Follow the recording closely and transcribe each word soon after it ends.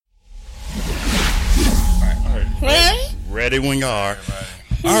ready when you are.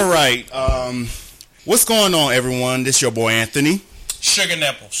 All right. What's going on, everyone? This your boy Anthony. Sugar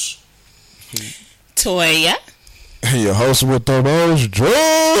Nipples. Toya. Your host with the most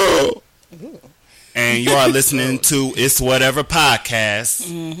Joe. And you are listening to It's Whatever Podcast.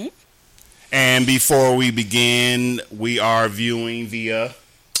 Mm-hmm. And before we begin, we are viewing via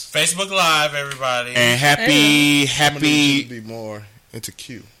Facebook Live, everybody. And happy. Be more into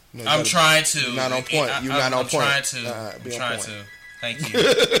Q. No, I'm trying to. You're not on point. You're not on point. I'm trying to. Thank you.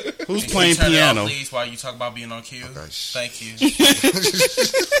 Who's playing turn piano? It off, please, while you talk about being on cue. Okay. Thank you.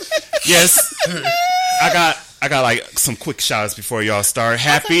 Yes. I got like some quick shots before y'all start.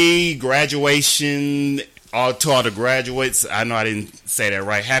 Happy graduation to all the graduates. I know I didn't say that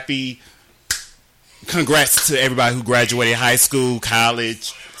right. Happy congrats to everybody who graduated high school,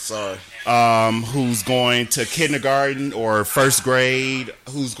 college. Sorry. Who's going to kindergarten or first grade,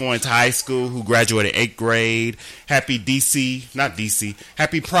 who's going to high school, who graduated 8th grade. Happy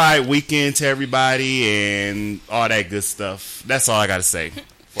Happy Pride Weekend to everybody and all that good stuff. That's all I got to say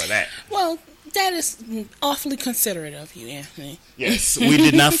for that. Well, that is awfully considerate of you, Anthony. Yes, we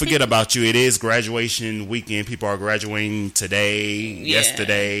did not forget about you. It is graduation weekend. People are graduating today,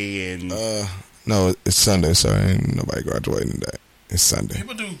 yesterday, and... No, it's Sunday, sorry. Ain't nobody graduating today. It's Sunday.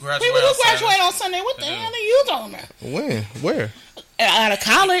 People do graduate on Sunday. What the hell are you talking about? When? Where? Out of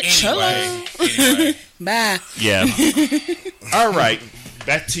college. Anyway. Bye. Yeah. All right.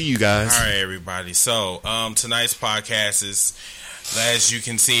 Back to you guys. All right, everybody. So, tonight's podcast is, as you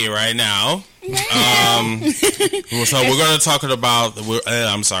can see right now, so we're going to talk about, we're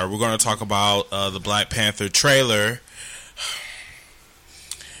going to talk about the Black Panther trailer.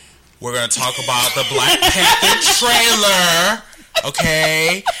 We're going to talk about the Black Panther trailer.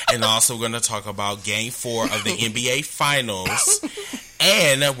 Okay, and also we're going to talk about Game 4 of the NBA Finals,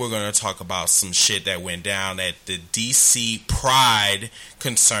 and we're going to talk about some shit that went down at the DC Pride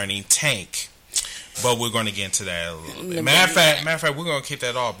concerning Tank. But we're going to get into that a little bit. Matter of fact, we're going to kick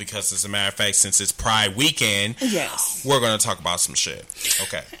that off because, as a matter of fact, since it's Pride weekend, yes, we're going to talk about some shit.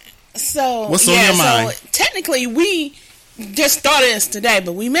 Okay. So what's on your mind? So technically, we just started this today,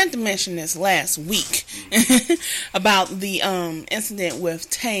 but we meant to mention this last week about the incident with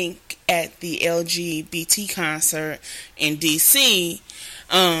Tank at the LGBT concert in DC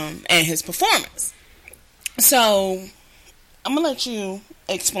and his performance. So I'm gonna let you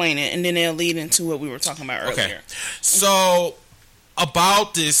explain it, and then it'll lead into what we were talking about earlier. Okay. So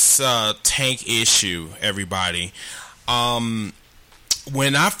about this Tank issue, everybody. When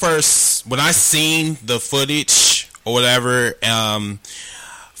I seen the footage or whatever,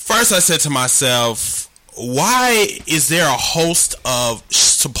 first I said to myself, why is there a host of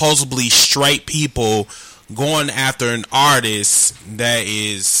supposedly straight people going after an artist that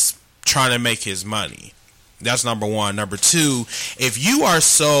is trying to make his money? That's number one. Number two, if you are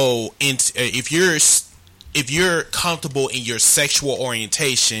if you're comfortable in your sexual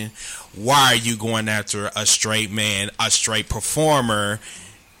orientation, why are you going after a straight man, a straight performer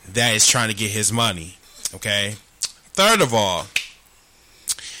that is trying to get his money? Okay. Third of all,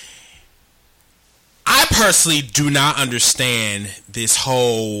 I personally do not understand this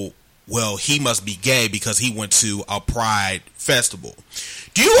whole, well, he must be gay because he went to a Pride festival.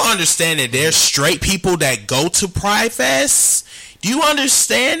 Do you understand that there's straight people that go to Pride Fest? Do you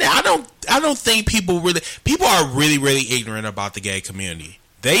understand that? I don't think people are really ignorant about the gay community.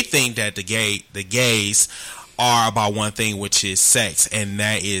 They think that the gays are about one thing, which is sex, and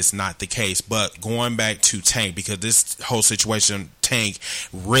that is not the case. But going back to Tank, because this whole situation, Tank,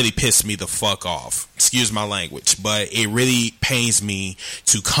 really pissed me the fuck off. Excuse my language, but it really pains me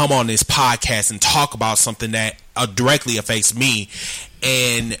to come on this podcast and talk about something that directly affects me.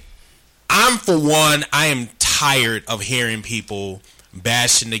 And I am tired of hearing people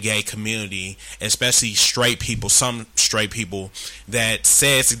bashing the gay community, especially straight people, some straight people that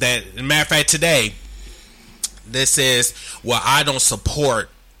says that, as a matter of fact, today, that says, well, I don't support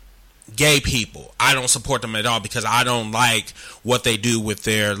gay people. I don't support them at all because I don't like what they do with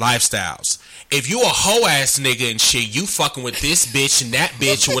their lifestyles. If you a hoe ass nigga and shit, you fucking with this bitch and that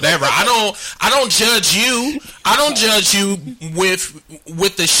bitch or whatever. I don't judge you. I don't judge you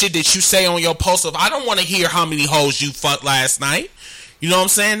with the shit that you say on your post of, I don't want to hear how many hoes you fucked last night. You know what I'm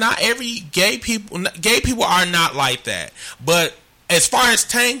saying? Not every gay people are not like that. But as far as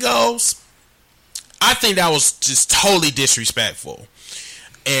Tank goes, I think that was just totally disrespectful.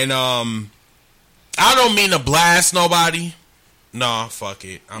 And I don't mean to blast nobody. No, fuck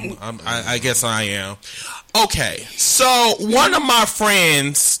it. I guess I am. Okay, so one of my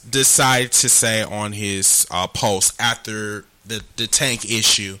friends decided to say on his post after the Tank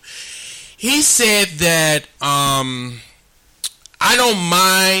issue, he said that I don't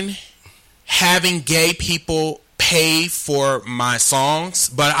mind having gay people pay for my songs,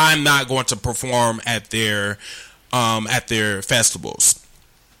 but I'm not going to perform at their festivals.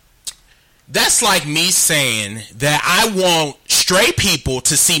 That's like me saying that I want straight people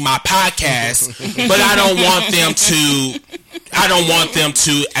to see my podcast, but I don't want them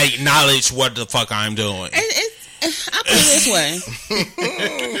to acknowledge what the fuck I'm doing. I put it this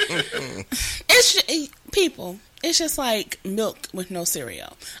way. People. It's just like milk with no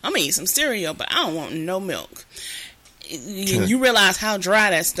cereal. I'm going to eat some cereal, but I don't want no milk. You realize how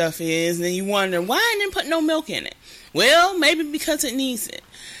dry that stuff is, and then you wonder, why I didn't put no milk in it? Well, maybe because it needs it.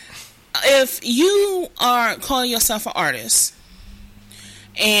 If you are calling yourself an artist,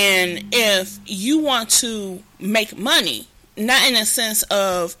 and if you want to make money, not in a sense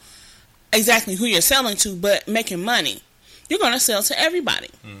of exactly who you're selling to, but making money, you're going to sell to everybody.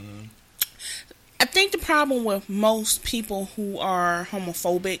 Mm-hmm. I think the problem with most people who are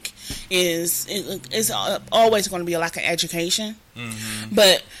homophobic is it's always going to be a lack of education. Mm-hmm.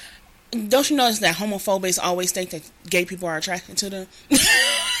 But don't you notice that homophobes always think that gay people are attracted to them?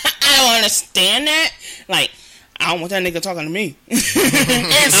 I don't understand that. Like, I don't want that nigga talking to me.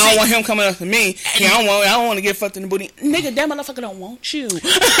 I don't want him coming up to me. I don't want to get fucked in the booty. Nigga, that motherfucker don't want you.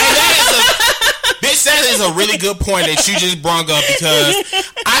 Bitch, that is a really good point that you just brought up, because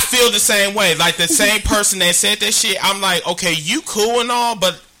I feel the same way. Like, the same person that said that shit, I'm like, okay, you cool and all,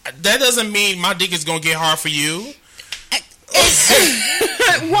 but that doesn't mean my dick is gonna get hard for you.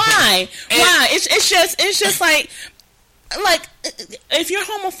 Why? Why? It's just like if you're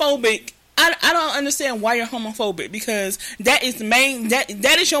homophobic, I don't understand why you're homophobic, because that is the main that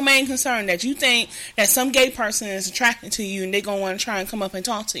is your main concern, that you think that some gay person is attracted to you and they're gonna want to try and come up and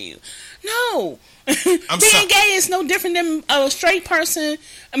talk to you. No. Being gay is no different than a straight person,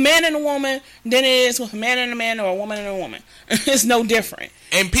 a man and a woman, than it is with a man and a man or a woman and a woman. It's no different.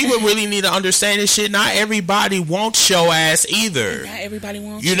 And people really need to understand this shit. Not everybody wants your ass either. Not everybody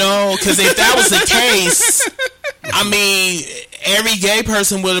wants you. Know, because if that was the case, I mean, every gay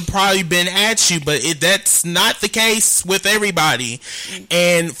person would have probably been at you, but that's not the case with everybody.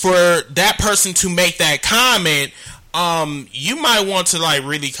 And for that person to make that comment, you might want to like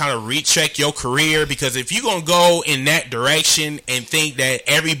really kind of recheck your career, because if you're gonna go in that direction and think that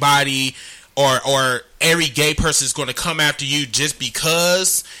everybody or every gay person is gonna come after you just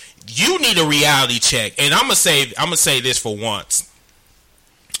because, you need a reality check. And I'm gonna say this for once.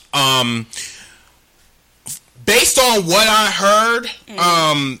 Based on what I heard,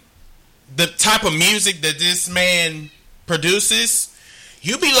 the type of music that this man produces,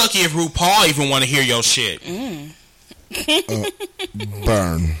 you'd be lucky if RuPaul even want to hear your shit.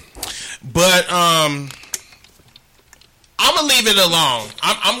 Burn. But I'm gonna leave it alone.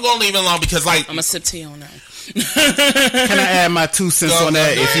 I'm gonna leave it alone, because like, I'm gonna sip tea on that. Can I add my 2 cents on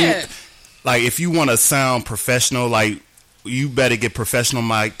that? If you want to sound professional, like, you better get professional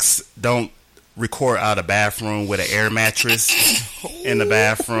mics. Don't record out of bathroom with an air mattress in the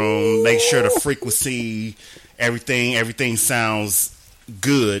bathroom. Make sure the frequency, everything sounds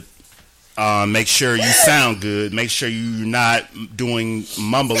good. Make sure you sound good. Make sure you're not doing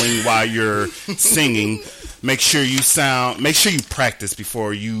mumbling while you're singing. Make sure you practice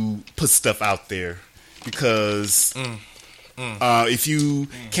before you put stuff out there, because if you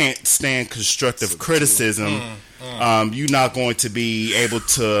can't stand constructive criticism, you're not going to be able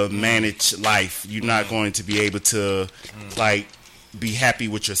to manage life. You're not going to be able to like be happy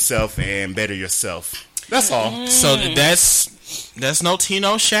with yourself and better yourself. That's all. So that's no tea,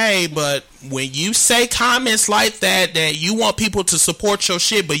 no shade, but when you say comments like that you want people to support your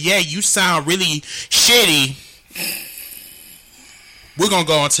shit, but yeah, you sound really shitty, we're gonna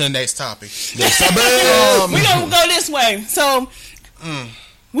go on to the next topic. We're gonna go this way. So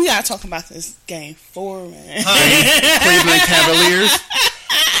we gotta talk about this game 4, man. Cleveland Cavaliers.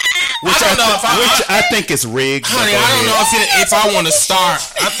 Which I think is rigged. Honey, I don't know if I want to start.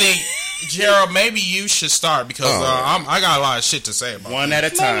 I think, Gerald, maybe you should start, because I got a lot of shit to say about it. One at a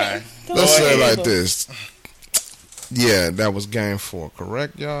time. Let's say it like this. Yeah, that was game 4,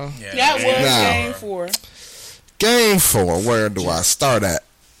 correct, y'all? Yeah, that was game 4. Game 4, where do I start at?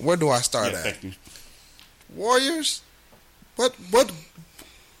 Warriors? What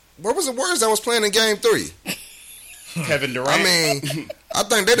was the Warriors that was playing in game 3? Kevin Durant. I mean, I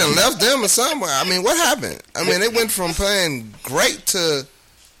think they done left them or somewhere. I mean, what happened? I mean, they went from playing great to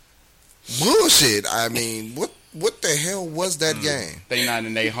bullshit. I mean, what the hell was that game? They not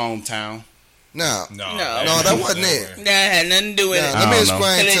in their hometown. No, that wasn't it. That had nothing to do with it. Let me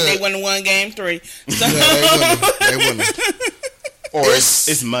explain. They wouldn't have won game 3. So. Yeah, they wouldn't. Or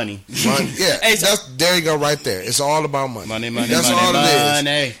it's money. Money. Yeah, there you go right there. It's all about money. Money. That's all it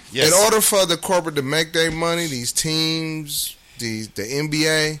is. Yes. In order for the corporate to make their money, these teams, the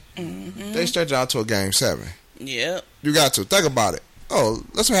NBA, they stretch out to a game 7. Yep. You got to. Think about it. Oh,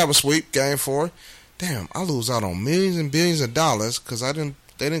 let's have a sweep, game 4. Damn, I lose out on millions and billions of dollars because they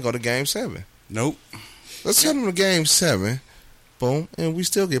didn't go to game 7. Nope. Let's send them to game 7. Boom, and we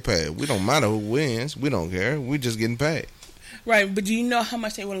still get paid. We don't matter who wins. We don't care. We just getting paid. Right, but do you know how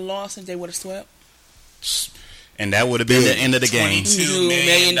much they would have lost if they would have swept? And that would have been the end of the game. $22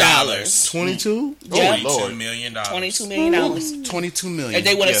 million. 22? Yeah. $22 million. $22 million. $22 million. If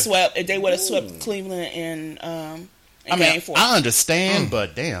they would have swept, Cleveland in game 4. I understand,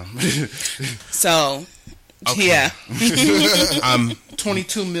 but damn. So, okay. yeah.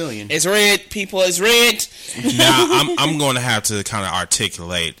 $22 million. It's red, people. It's red. Now, I'm going to have to kind of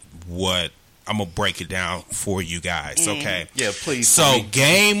articulate what I'm going to break it down for you guys, okay? Yeah, please. So,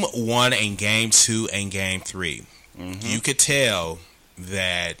 game 1 and game 2 and game 3, you could tell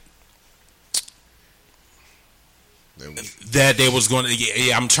that they was going to.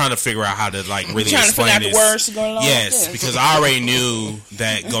 Yeah, I'm trying to figure out how to really trying explain to figure out this. the words to go along Yes, with this. because I already knew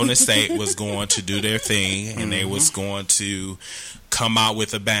that Golden State was going to do their thing and they was going to come out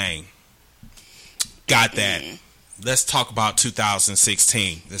with a bang. Got that. Let's talk about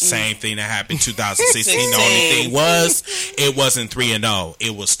 2016. The same thing that happened 2016. The only thing was it wasn't 3-0.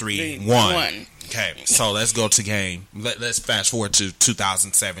 It was 3-1. Okay, so let's go to game. Let's fast forward to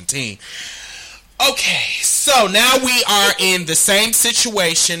 2017. Okay, so now we are in the same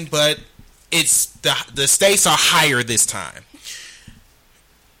situation, but it's the stakes are higher this time.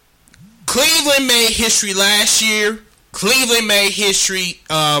 Cleveland made history last year. Cleveland made history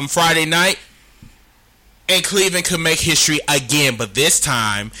Friday night. And Cleveland could make history again, but this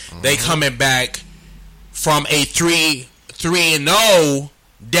time they coming back from a 3-0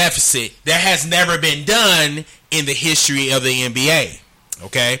 deficit that has never been done in the history of the NBA.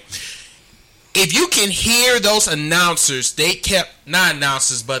 Okay, if you can hear those announcers, not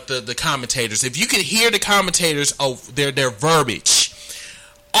announcers, but the commentators. If you can hear the commentators of their verbiage,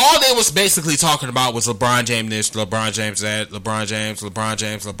 all they was basically talking about was LeBron James this, LeBron James that, LeBron James, LeBron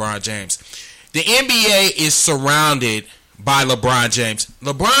James, LeBron James. The NBA is surrounded by LeBron James.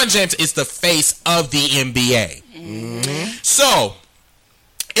 LeBron James is the face of the NBA. So,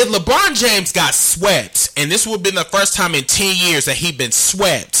 if LeBron James got swept, and this would have been the first time in 10 years that he'd been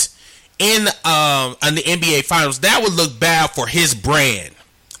swept in the NBA Finals, that would look bad for his brand.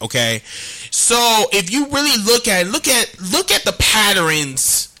 Okay? So, if you really look at the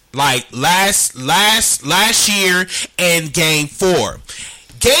patterns like last year and Game 4.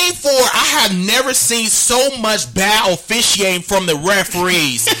 Game 4, I have never seen so much bad officiating from the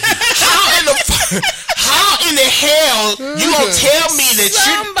referees. How in the hell you gonna tell me that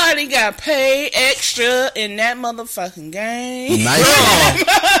somebody got paid extra in that motherfucking game? Nice.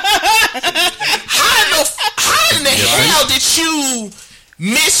 How in the hell did you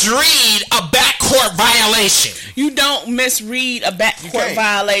misread a backcourt violation? You don't misread a backcourt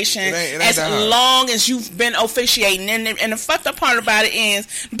violation it ain't as that hard. long as you've been officiating. And the fucked up part about it is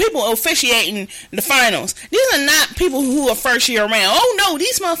people officiating the finals. These are not people who are first year around. Oh no,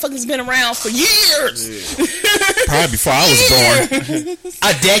 these motherfuckers been around for years. Probably before I was born.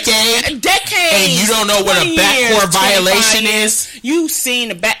 A decade? And you don't know what a 20 backcourt years, violation 25 is? You've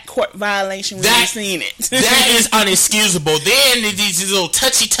seen a backcourt violation when you've seen it. That is unexcusable. Then these little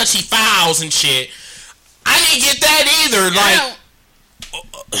touchy fouls and shit. I didn't get that either. Like,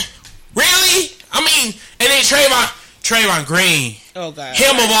 really? I mean, and then Trayvon Green. Oh God.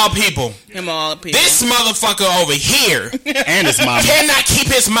 Him of all people. This motherfucker over here And his mama cannot keep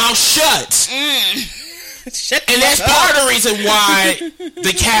his mouth shut. And that's part of the reason why the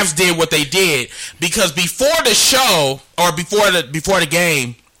Cavs did what they did. Because before the show, or before the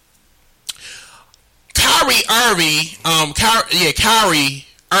game, Kyrie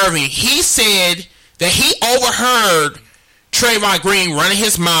Irving, he said that he overheard Trayvon Green running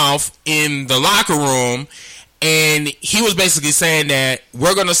his mouth in the locker room, and he was basically saying that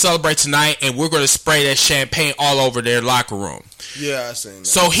we're going to celebrate tonight and we're going to spray that champagne all over their locker room. Yeah, I seen that.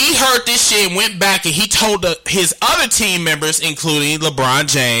 So he heard this shit and went back and he told his other team members, including LeBron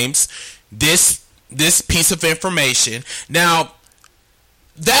James, this piece of information. Now,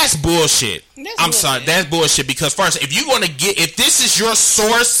 that's bullshit. Sorry, that's bullshit, because first, if this is your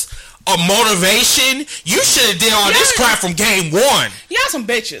source of motivation, you should have did all this crap from game 1. Y'all some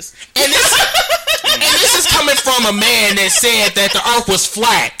bitches. And this is coming from a man that said that the earth was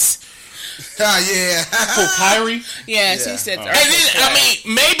flat. Yeah. For Kyrie? Yes, Yeah. he said. And then, I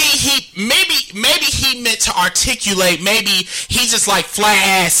mean, maybe he meant to articulate. Maybe he just like flat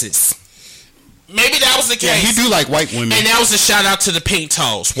asses. Maybe that was the case. Yeah, he do like white women. And that was a shout out to the pink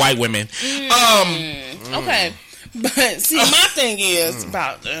toes, white women. Okay, but see, my thing is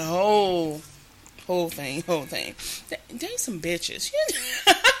about the whole thing. They some bitches.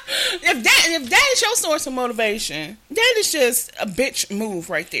 If that is your source of motivation, that is just a bitch move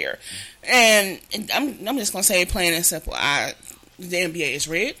right there. And I'm just gonna say it plain and simple. The NBA is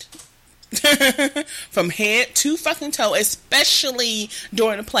rigged. From head to fucking toe, especially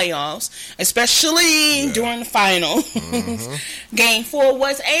during the playoffs, especially during the final. Game 4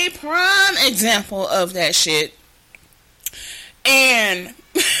 was a prime example of that shit. And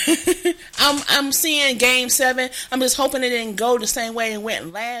I'm seeing Game 7. I'm just hoping it didn't go the same way it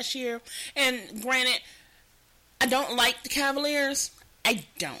went last year. And granted, I don't like the Cavaliers. I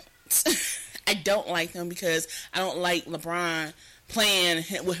don't. I don't like them because I don't like LeBron playing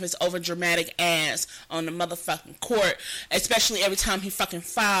with his over dramatic ass on the motherfucking court, especially every time he fucking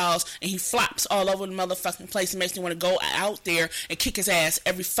fouls and he flops all over the motherfucking place. It makes me want to go out there and kick his ass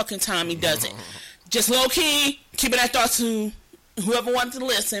every fucking time he does it. Just low key, keeping that thought to whoever wanted to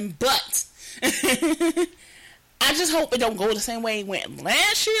listen, but I just hope it don't go the same way it went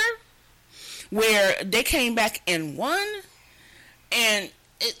last year, where they came back and won, and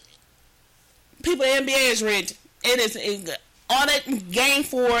people in the NBA is rigged. It is all that. Game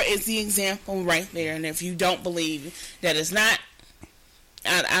 4 is the example right there, and if you don't believe that it's not,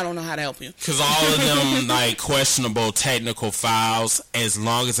 I don't know how to help you. Because all of them like questionable technical fouls, as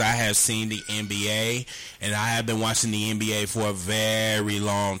long as I have seen the NBA, and I have been watching the NBA for a very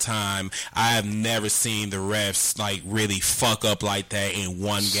long time, I have never seen the refs like really fuck up like that in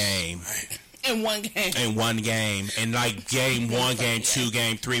one game. In one game. And like game 1, game 2,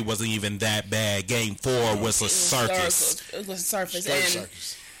 game 3 wasn't even that bad. Game 4 was a circus. It was a circus. Straight And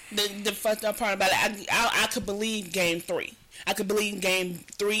circus. the fucked up part about it, I could believe game 3. I could believe game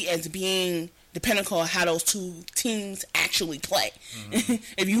 3 as being the pinnacle of how those two teams actually play.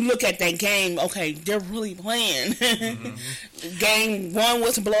 If you look at that game, okay, they're really playing. Game 1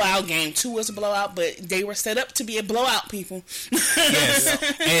 was a blowout, game 2 was a blowout, but they were set up to be a blowout, people. Yes.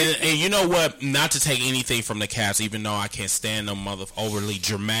 And you know what? Not to take anything from the Cavs, even though I can't stand them overly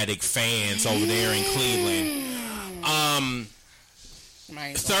dramatic fans over there in Cleveland.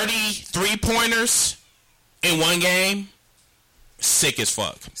 33 pointers in one game. Sick as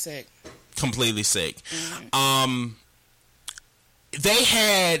fuck. Sick. Completely sick. They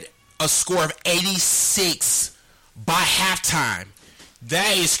had a score of 86 by halftime.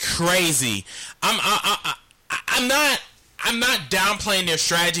 That is crazy. I'm not downplaying their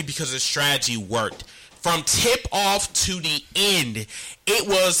strategy because their strategy worked. From tip off to the end, it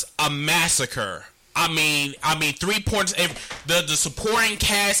was a massacre. I mean, 3 points. The supporting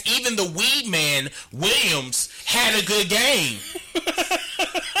cast, even the weed man Williams had a good game.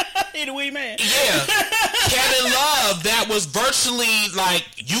 He the weed man. Yeah, Kevin Love. That was virtually like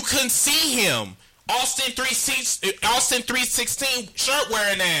you couldn't see him. Austin 316 shirt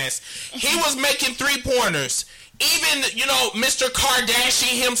wearing ass. He was making 3-pointers. Even Mr.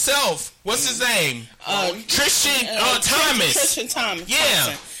 Kardashian himself. What's his name? Tristan Thomas. Tristan Thomas.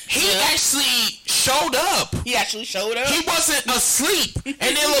 Yeah. He actually showed up. He actually showed up. He wasn't asleep.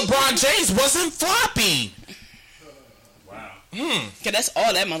 And then LeBron James wasn't floppy. Wow. Okay, that's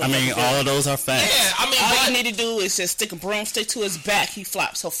all that motherfucker. I mean, all of those are facts. Yeah, I mean, all you need to do is just stick a broomstick to his back. He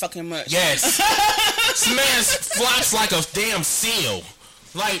flops so fucking much. Yes. This man flops like a damn seal.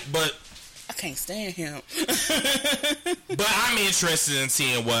 But I can't stand him. But I'm interested in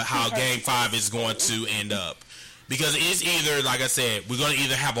seeing how Game 5 is going to end up. Because it's either, like I said, we're going to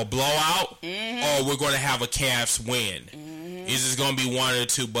either have a blowout or we're going to have a Cavs win. It's just going to be one or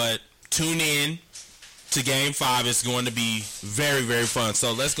two. But tune in to Game 5. It's going to be very, very fun.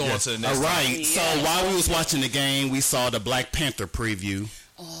 So let's go on to the next All right. topic. So while we was watching the game, we saw the Black Panther preview.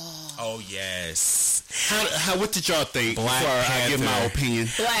 Oh, yes. What did y'all think? Black before I give my Panther. opinion.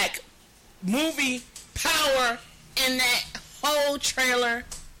 Black movie power in that whole trailer.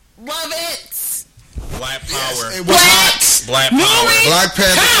 Love it. Black Power. It was hot. Black Power. Black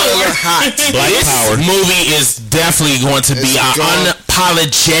Panther trailer hot. Black This Power. movie is definitely going to be It's an going-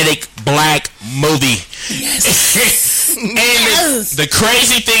 unapologetic black movie. Yes. And Yes. the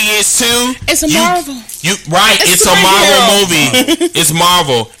crazy thing is too, It's a Marvel. it's a superhero. Marvel movie. It's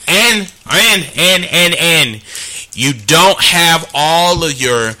Marvel, and you don't have all of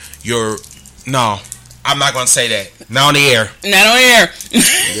your. No, I'm not gonna say that. Not on the air. Not on air.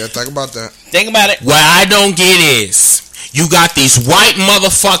 Yeah, think about that. Think about it. What I don't get is you got these white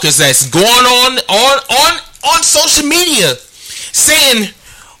motherfuckers that's going on social media saying,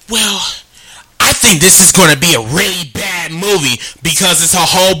 well, I think this is going to be a really bad movie because it's a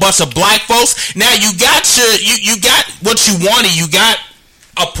whole bunch of black folks. Now you got you got what you wanted. You got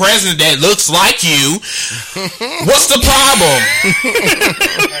a president that looks like you. What's the problem?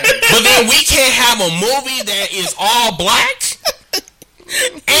 But then we can't have a movie that is all black.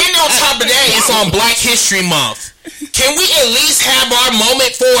 And on top of that, it's on Black History Month. Can we at least have our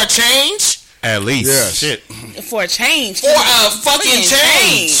moment for a change? At least. Yeah. Shit. For a change. For a fucking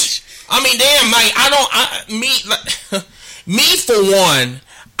change. I mean, damn, like, me for one,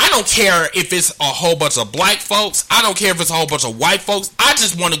 I don't care if it's a whole bunch of black folks. I don't care if it's a whole bunch of white folks. I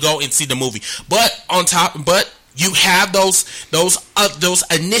just want to go and see the movie. But you have those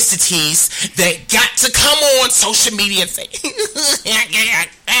ethnicities that got to come on social media and say,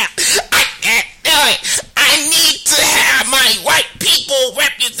 I need to have my white people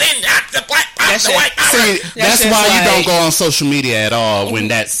represent the black white power. See, that's why you don't go on social media at all when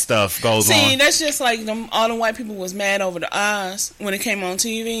that stuff goes on. See, that's just like all the white people was mad over the Oz when it came on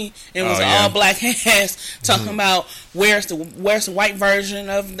TV. It was all black ass talking about where's the white version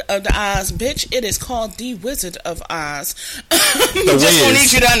of the Oz, bitch. It is called The Wizard of Oz. Just don't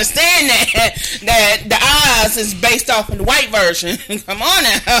need you to understand that the Oz is based off of the white version. Come on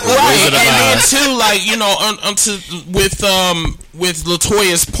now, right? And then too, like, you know, with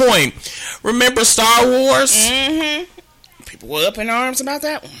Latoya's point, remember Star Wars? Mm-hmm. People were up in arms about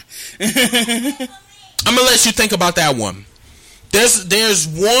that one. I'm gonna let you think about that one. There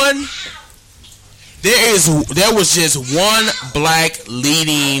was just one black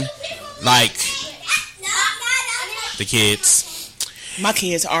leading, like, the kids. My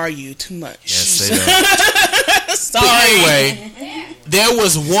kids argue too much. Yes, they do. Sorry. But anyway, there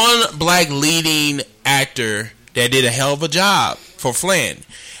was one black leading actor that did a hell of a job for Flynn.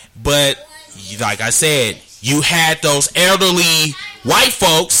 But, like I said, you had those elderly white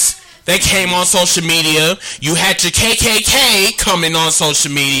folks that came on social media. You had your KKK coming on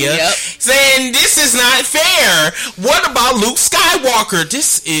social media saying this is not fair. What about Luke Skywalker?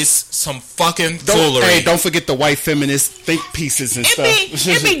 This is some fucking foolery. Hey, don't forget the white feminist think pieces and stuff.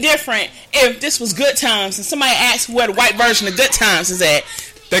 It'd be different if this was Good Times and somebody asked where the white version of Good Times is at.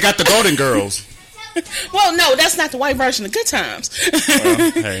 They got the Golden Girls. Well, no, that's not the white version of Good Times.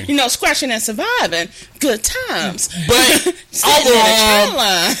 Well, hey. You know, Scratching and Surviving, Good Times. But overall,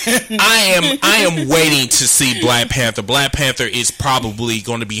 I am waiting to see Black Panther. Black Panther is probably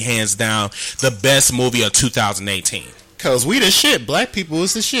going to be hands down the best movie of 2018. Cause we the shit. Black people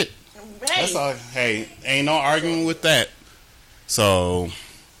is the shit. Hey. That's all. Hey, ain't no arguing with that. So,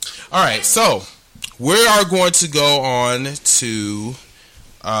 all right. So we are going to go on to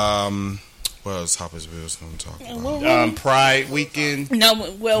what else Hoppers Bills going to talk about? Pride Weekend.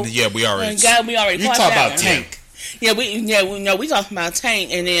 No, well, yeah, we already. You talk about Tank. Yeah, we talking about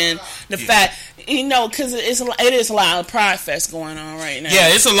Tank, and then the fact, you know, because it is a lot of Pride Fest going on right now. Yeah,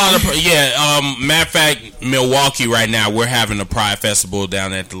 it's a lot of matter of fact, Milwaukee right now we're having a Pride Festival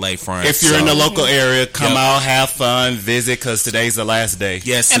down at the lakefront. If you're in the local area, come out, have fun, visit, because today's the last day.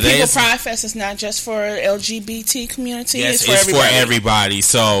 Yes, and People Pride Fest is not just for LGBT community. Yes, it's for everybody.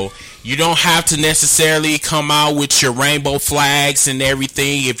 So you don't have to necessarily come out with your rainbow flags and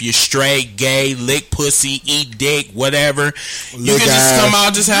everything. If you're straight, gay, lick pussy, eat dick, whatever, you can just come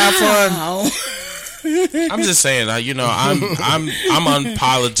out, just have fun. I'm just saying, you know, I'm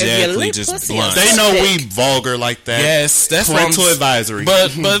unapologetically just blunt. They know we vulgar like that. Yes, that's parental advisory.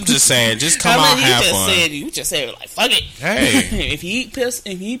 But I'm just saying, just come out, have fun. You just said like, fuck it. Hey, if you eat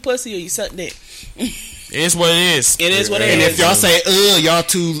pussy or you suck dick. It's what it is. It is what it is. And if y'all say, y'all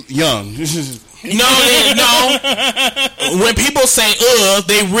too young. No. When people say,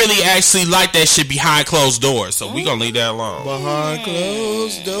 they really actually like that shit behind closed doors. So we gonna leave that alone. Behind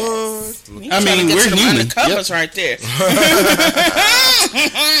closed doors. I mean, we're human. Undercovers right there.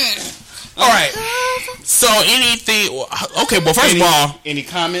 All right. So anything? Okay. Well, first of all, any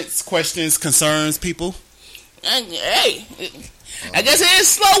comments, questions, concerns, people? Hey. I guess it is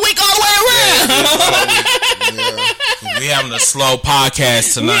slow week all the way around. We having a slow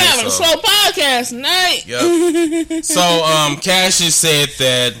podcast tonight. We having a slow podcast tonight. Yep. So, Cassius said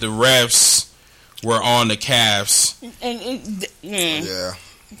that the refs were on the Cavs. Yeah.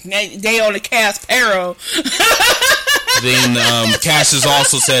 They on the Cavs payroll. Then Cassius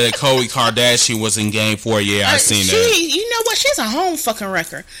also said that Khloe Kardashian was in Game 4. Yeah, I seen that. You know what? She's a home fucking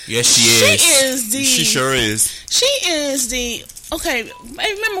wrecker. Yes, she is. She sure is. She is the. Okay,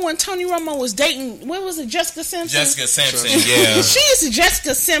 I remember when Tony Romo was dating, what was it, Jessica Simpson? Jessica Simpson, yeah. She is the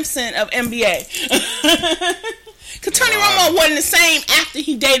Jessica Simpson of NBA. Because Tony Romo wasn't the same after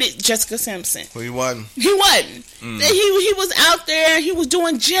he dated Jessica Simpson. Well, he wasn't. He wasn't. He was out there. He was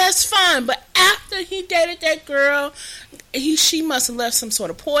doing just fine. But after he dated that girl, she must have left some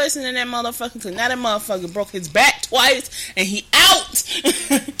sort of poison in that motherfucker. Because now that motherfucker broke his back twice, and he out.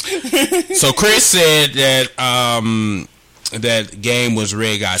 So Chris said that that game was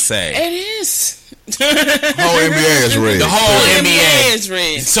rigged. I say It is. The whole NBA is rigged. the whole NBA. is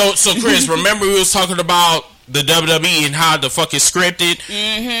rigged. So Chris, remember we was talking about the WWE and how the fuck is scripted?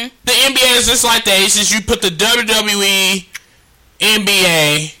 Mm-hmm. The NBA is just like that. It's just you put the WWE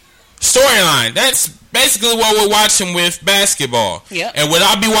NBA storyline. That's basically what we're watching with basketball. Yep. And would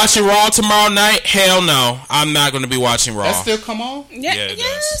I be watching Raw tomorrow night? Hell no. I'm not going to be watching Raw. That still come on? Yeah, Yeah, it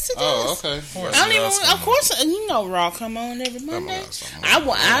yes, it does. Oh, okay. I don't even. Of course, you know, Raw come on every Monday. I'm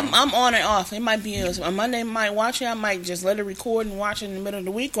on and off. It might be a Monday. Might watch it. I might just let it record and watch it in the middle of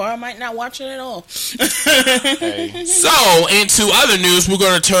the week, or I might not watch it at all. Hey. So, into other news, we're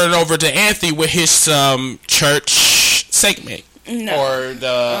going to turn it over to Anthony with his church segment. No. Or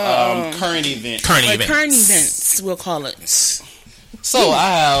the current event. Current Like events. current events, we'll call it. So I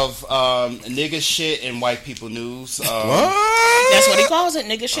have nigga shit and white people news. That's what he calls it,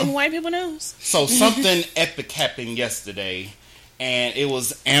 nigga shit and white people news. So something epic happened yesterday, and it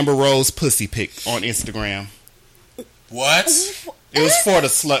was Amber Rose pussy pic on Instagram. What? It was for the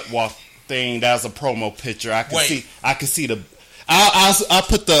slut walk thing. That was a promo picture. I Wait. could see the. I'll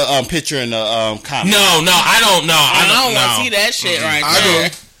put the picture in the comment. No, I don't know. I don't know. want to see that shit right I there.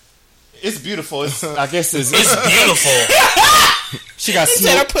 do. It's beautiful. I guess it's It's beautiful. She got He said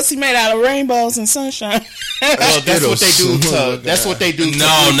her smoked. pussy made out of rainbows and sunshine. Well, that's what they do to. That's what they do. To No,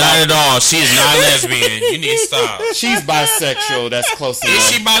 people. not at all. She is not lesbian. You need to stop. She's bisexual. That's close Is enough.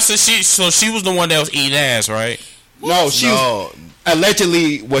 she bisexual? So she was the one that was eating ass, right? No, she was, No.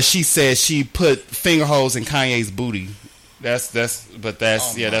 allegedly what she said. She put finger holes in Kanye's booty. That's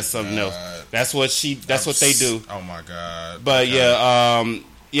something else. That's what they do. Oh my god! But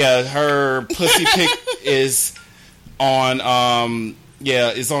yeah, her pussy pic is on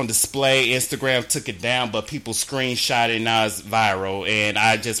is on display. Instagram took it down, but people screenshot it, now it's viral. And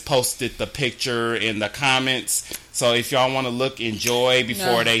I just posted the picture in the comments. So if y'all want to look, enjoy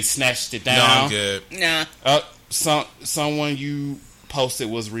before they snatched it No, down. I'm good. Nah. Someone you posted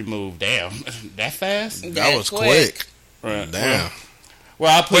was removed. Damn, that fast? That was quick. Right. Damn.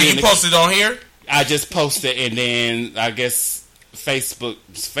 Well, I put Wait, it you in the- posted on here? I just posted, and then I guess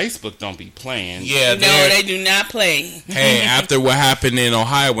Facebook don't be playing. Yeah. No, they're- they do not play. Hey, after what happened in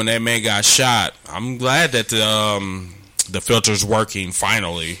Ohio when that man got shot, I'm glad that the filter's working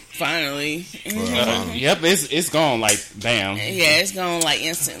finally. Finally. Yep, it's gone like bam. Yeah, it's gone like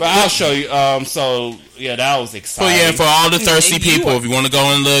instantly. But I'll show you. So yeah, that was So exciting. yeah, for all the thirsty You people, are- if you want to go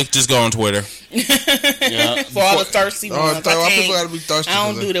and look, just go on Twitter. yeah. For all the thirsty ones. Why I people can't- gotta be thirsty?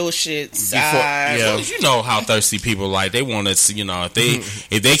 I don't do those shits. Yeah. You know how thirsty people like. They want to,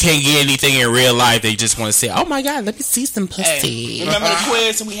 if they can't get anything in real life, they just want to say, "Oh my god, let me see some pussy." Hey, remember the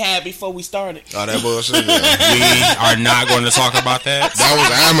quiz we had before we started? Oh, that bullshit. Yeah. We are not going to talk about that. That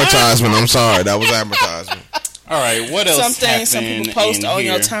was advertisement. I'm sorry. That was advertisement. All right, what else? Some things some happened people post in on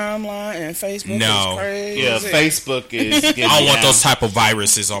your here? timeline and Facebook No. is crazy. Yeah, Facebook is. Getting I don't want down. those type of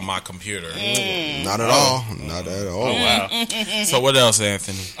viruses on my computer. Not at all. Not at all. Oh wow. So what else,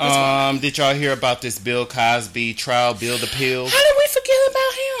 Anthony? Did y'all hear about this Bill Cosby trial? Bill the Pill. How did we forget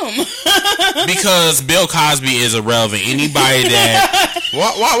about him? Because Bill Cosby is irrelevant. Anybody that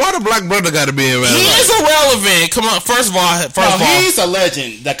Why the black brother got to be in he is irrelevant. Come on, first of all, He's a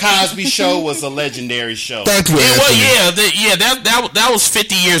legend. The Cosby Show was a legendary show. Thank you, Well, Anthony. that was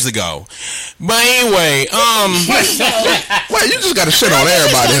 50 years ago. But anyway, Wait, you just got to shit on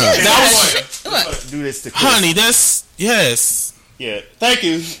everybody, huh? that was Do this to Chris. honey. That's yes. Yeah. Thank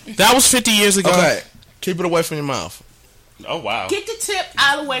you. That was 50 years ago. Okay, keep it away from your mouth. Oh wow. Get the tip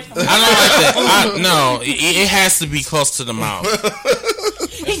out of the way from me. I don't like that. No, it has to be close to the mouth.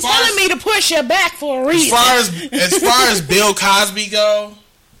 He's telling me to push your back for a reason. As far as Bill Cosby go,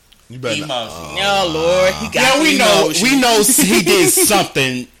 You better not. Oh Lord, he got Yeah, we know. emotion. We know he did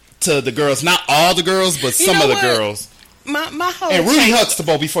something to the girls. Not all the girls, but You some know of the what? girls. My whole And Rudy take-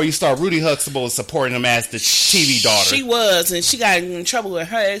 Huxtable. Before you start, Rudy Huxtable was supporting him as the TV daughter. She was, and she got in trouble with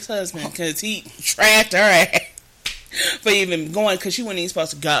her ex-husband because he trashed her ass for even going, because she wasn't even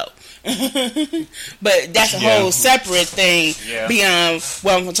supposed to go. But that's a whole separate thing beyond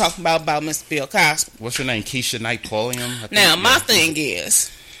what I'm going to talk about Mr. Bill Cosby. What's her name? Keisha Knight Pulliam. I think. Now, my Yeah. thing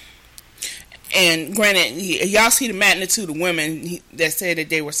is, and granted, y'all see the magnitude of women that said that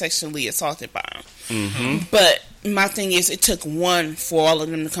they were sexually assaulted by him. Mm-hmm. But my thing is, it took one for all of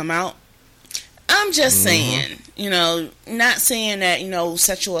them to come out. I I'm just saying, not saying that,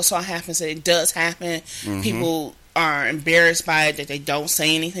 sexual assault happens. It does happen. People are embarrassed by it, that they don't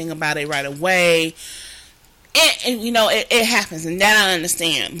say anything about it right away. And it happens, and that I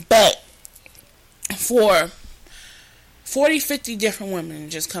understand. But for 40, 50 different women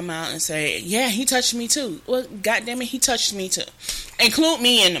just come out and say, yeah, he touched me too. Well, goddamn it, he touched me too. Include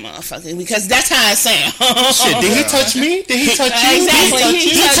me in the motherfucker, because that's how I sound. Shit, did he touch me? Did he touch you? Exactly.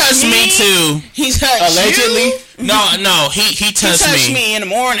 He touched me too. He touched Allegedly? you? No, he touched me in the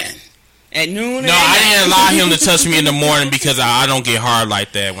morning. At noon. No, I didn't allow him to touch me in the morning because I don't get hard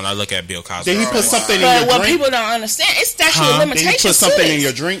like that when I look at Bill Cosby. Did he put something in But your what drink? people don't understand, it's statute of Did limitations. he put something in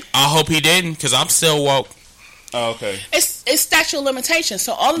your drink? I hope he didn't, because I'm still woke. Oh, okay. It's statute of limitations.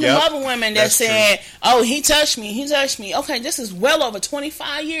 So all of the other women that That's said, "Oh, he touched me," okay, this is well over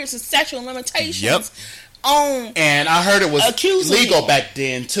 25 years of statute of limitations. Yep. And I heard it was legal back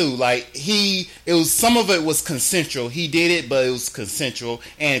then too. Like some of it was consensual. He did it, but it was consensual.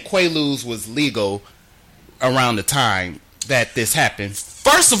 And Quaaludes was legal around the time that this happened.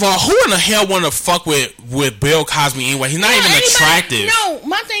 First of all, who in the hell want to fuck with Bill Cosby anyway? He's not even attractive. No,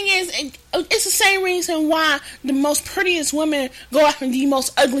 my thing is, it's the same reason why the most prettiest women go after the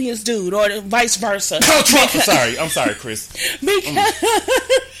most ugliest dude, or the vice versa. Oh, Trump! I'm sorry, Chris. Because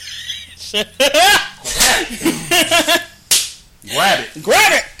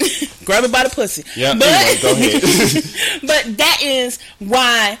grab it by the pussy. Yeah, but, anyway, go ahead. But that is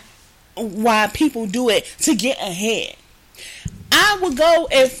why people do it, to get ahead. I would go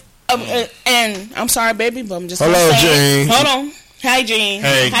if and I'm sorry, baby, but I'm just hello, gonna say Gene. Hold on. Hi, Gene.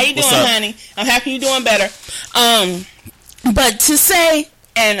 Hey, how you doing, what's up? honey? I'm happy you're doing better. But to say,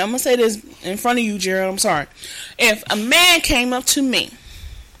 and I'm gonna say this in front of you, Gerald, I'm sorry. If a man came up to me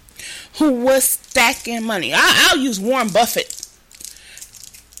who was stacking money, I'll use Warren Buffett.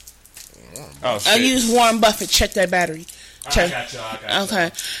 Oh, shit. I'll use Warren Buffett. Check that battery. Check. I got you.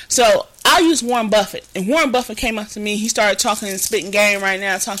 Okay. So I'll use Warren Buffett. And Warren Buffett came up to me. He started talking and spitting game right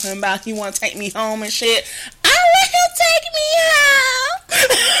now, talking about he want to take me home and shit. I'll let him take me home.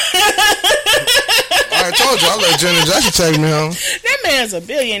 I told you, I'll let Janet Jackson take me home. That man's a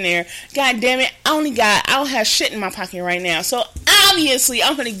billionaire. God damn it. I don't have shit in my pocket right now. So obviously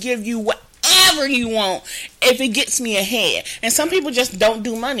I'm going to give you whatever you want if it gets me ahead. And some people just don't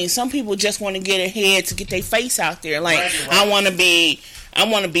do money. Some people just want to get ahead to get their face out there. Like, right. I want to be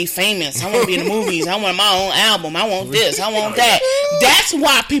famous. I want to be in the movies. I want my own album. I want this. I want that. That's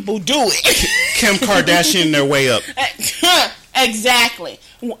why people do it. Kim Kardashian their way up. Exactly.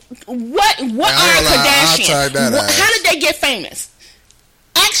 What are Kardashians? How did they get famous?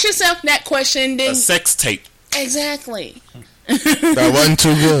 Ask yourself that question. Then a sex tape. Exactly. That wasn't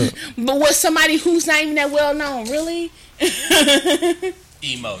too good. But was somebody who's not even that well known, really?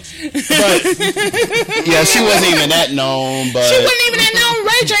 Emoji. But yeah, she wasn't even that known. But she wasn't even that known.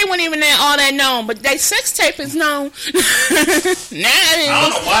 Ray J wasn't even all that known. But that sex tape is known. I don't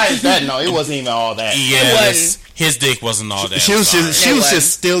know why is that known. It wasn't even all that. Yeah, his dick wasn't all that. She was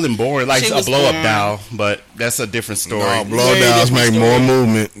just still and boring, like a blow up doll. But that's a different story. No, blow up dolls make more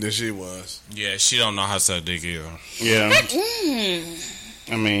movement than she was. Yeah, she don't know how to suck dick either. Yeah.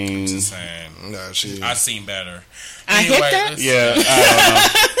 I mean, just saying. No, I've seen better. I hit that. Yeah. I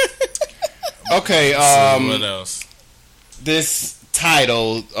don't know. Okay. What else? This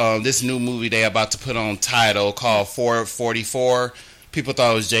title, this new movie they about to put on title called 444. People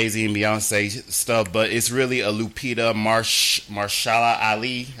thought it was Jay-Z and Beyonce stuff, but it's really a Lupita Marshala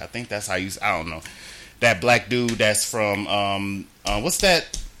Ali. I think that's how you. I don't know. That black dude that's from what's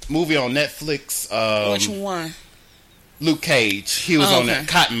that movie on Netflix? Which one? Luke Cage. He was on that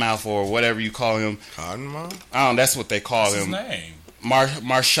Cottonmouth or whatever you call him. Cottonmouth? I don't know. That's what they call him. What's his name?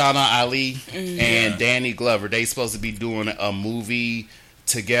 Marshawn Ali and Danny Glover. They supposed to be doing a movie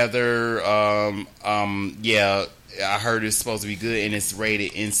together. Yeah, I heard it's supposed to be good, and it's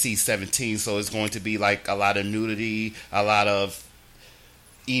rated NC-17, so it's going to be like a lot of nudity, a lot of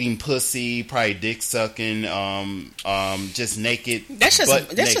eating pussy, probably dick sucking, just naked. That's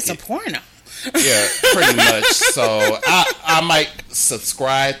just a porno. Yeah, pretty much. So I might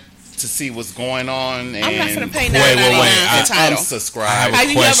subscribe to see what's going on. And I'm not gonna pay I'm title. Subscribe.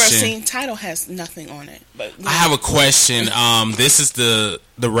 Have you ever seen? Title has nothing on it. But I have a question. This is the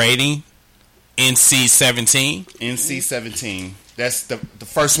rating. NC-17. NC-17. That's the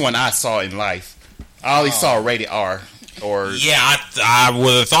first one I saw in life. I only saw rated R. Or yeah, I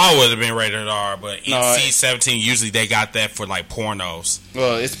would have thought it would have been rated R, but NC-17 usually they got that for like pornos.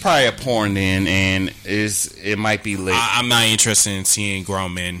 Well, it's probably a porn then, and it might be lit. I'm not interested in seeing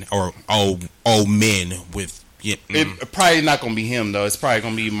grown men or old men with Yeah, It probably not gonna be him though. It's probably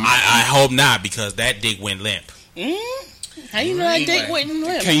gonna be. I hope not, because that dick went limp. How you know that dick went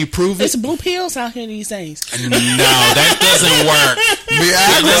limp? Can you prove There's it? blue pills out here these days. No, that doesn't work.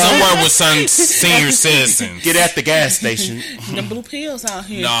 That doesn't work with some senior citizens. Get at the gas station. The blue pills out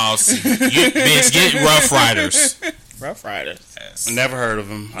here. No, bitch, get Rough Riders. Rough Riders. Never heard of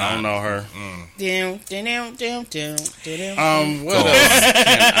him. I don't know her. Down. What else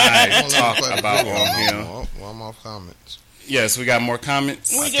can I talk about on here? Well, I'm off comments. Yes, we got more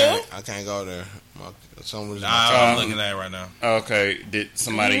comments. We do. I can't go there. Someone's I'm looking at it right now. Okay, did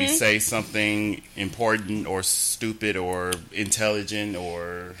somebody say something important or stupid or intelligent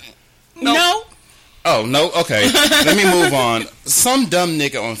or? No. Oh no. Okay, let me move on. Some dumb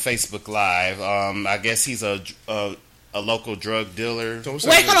nigga on Facebook Live. I guess he's a local drug dealer. Wait,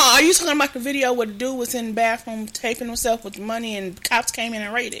 hold on. Are you talking about the video where the dude was in the bathroom taping himself with money and cops came in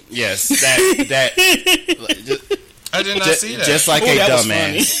and raided? Yes, that. I did not see that. Just like Ooh, a that was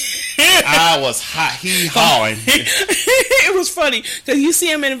dumbass. I was hot. He hawing. It was funny because you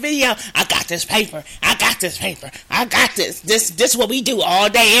see him in the video. I got this paper. I got this paper. I got this. This what we do all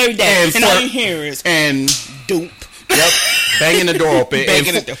day, every day. And all you hear is dupe. Yep, banging the door open.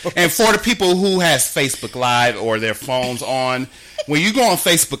 Banging the door. And for the people who has Facebook Live or their phones on, when you go on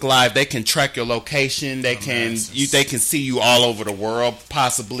Facebook Live, they can track your location. They can see you all over the world,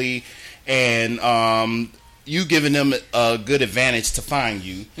 possibly, and you giving them a good advantage to find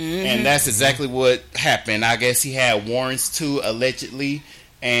you. And that's exactly what happened. I guess he had warrants too, allegedly,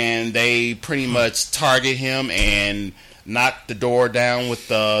 and they pretty much target him and knocked the door down with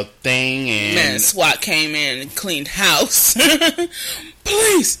the thing. And Man, SWAT came in and cleaned house.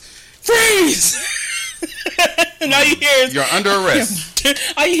 Police, freeze! And all you hear is you're under arrest.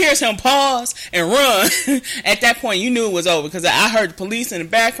 all you hear is him pause and run. At that point, you knew it was over because I heard the police in the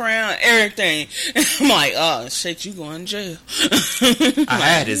background, everything. I'm like, oh shit, you going to jail? I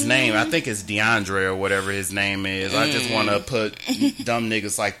had his name. I think it's DeAndre or whatever his name is. I just want to put dumb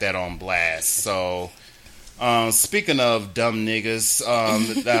niggas like that on blast. So, speaking of dumb niggas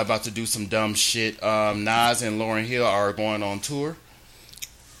that are about to do some dumb shit, Nas and Lauryn Hill are going on tour.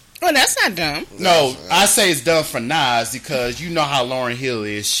 Well, that's not dumb. No, I say it's dumb for Nas because you know how Lauryn Hill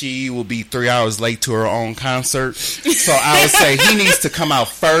is. She will be 3 hours late to her own concert. So I would say he needs to come out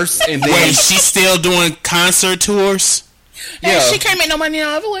first and then. Wait, she's still doing concert tours? Hey, Yeah. she can't make no money no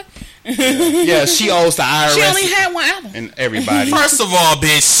other way. Yeah, she owes the IRS She only had one album. and everybody. First of all,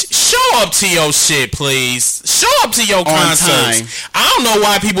 bitch, show up to your shit, please. Show up to your concerts. I don't know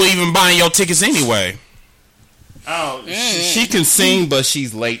why people even buying your tickets anyway. Oh, she can sing, but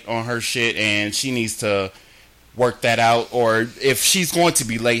she's late on her shit, and she needs to work that out. Or if she's going to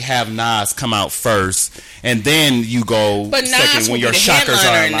be late, have Nas come out first, and then you go But Nas second will when be your the shockers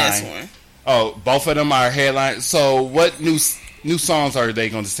headliner are in in this line. one. Oh, both of them are headline. So what new songs are they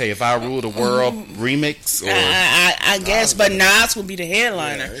going to say? If I Rule the World remix, or I guess, but Nas will be the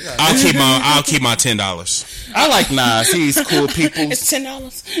headliner. I'll keep my $10. I like Nas. He's cool people. It's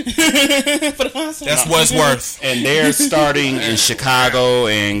 $10 for the concert. That's what it's worth. And they're starting in Chicago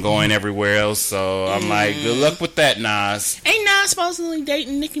and going everywhere else. So I'm like, good luck with that, Nas. Ain't Nas supposedly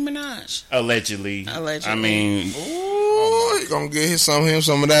dating Nicki Minaj? Allegedly. Allegedly. I mean, Ooh, he gonna get some of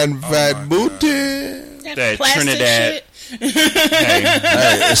that fat booty. That plastic Trinidad- shit. hey,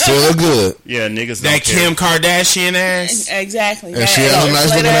 Hey, it's still good. yeah, niggas don't That care. Kim Kardashian ass? Exactly. And she has a nice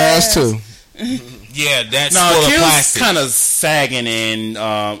looking ass too. Yeah, that's No, full of Kim's plastic. kind of sagging, and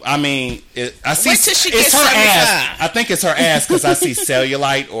I mean, I see Wait till she it's gets her 75. ass. I think it's her ass because I see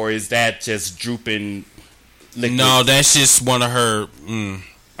cellulite, or is that just drooping? Liquid? No, that's just one of her.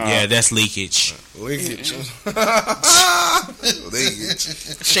 Yeah, that's leakage. Leakage.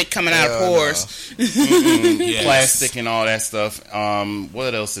 Leakage. Shit coming out of pores. Yes. Plastic and all that stuff.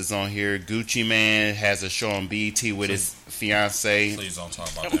 What else is on here? Gucci Man has a show on BET with his fiance. Please don't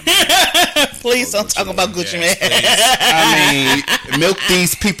talk about that. Please don't talk about Gucci Man. I mean, milk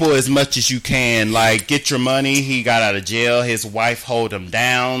these people as much as you can. Like, get your money. He got out of jail. His wife hold him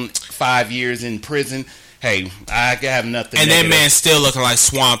down. 5 years in prison. Hey, I have nothing. And that negative. man still looking like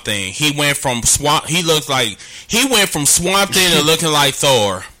Swamp Thing. He went from Swamp Thing to looking like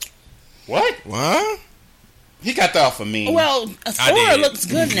Thor. What? What? He got that off of me. Well, Thor did. looks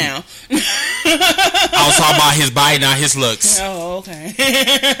good now. I was talking about his body, not his looks. Oh, okay.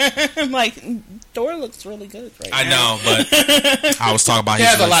 I'm like, Thor looks really good right I now. know, but I was talking about he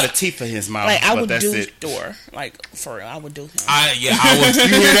his has a looks. lot of teeth in his mouth. Like, I but would that's do it. Thor. Like, for real, I would do him. I would. You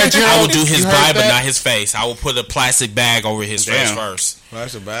hear that, Gerald? I would do his You heard body, but that? not his face. I would put a plastic bag over his face Damn. first.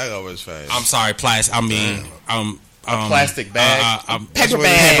 That's a bag over his face. I'm sorry, plastic. I mean, plastic bag, paper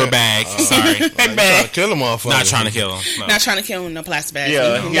bag. Paper bag. Sorry, Paper bag. Kill him, motherfucker. not trying to kill him. No. Not trying to kill him in no plastic bag.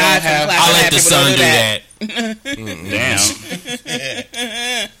 Yeah, You can he die don't from have- plastic I'll let bag. the People sun don't do that.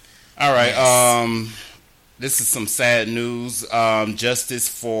 damn. All right. This is some sad news. Justice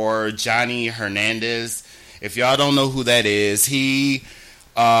for Johnny Hernandez. If y'all don't know who that is, he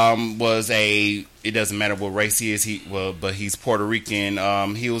was a. It doesn't matter what race he is. But he's Puerto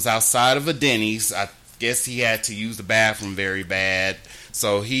Rican. He was outside of a Denny's. I guess he had to use the bathroom very bad,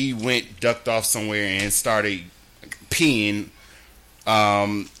 so he ducked off somewhere and started peeing.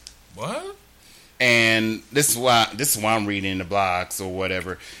 What? And this is why I'm reading the blogs or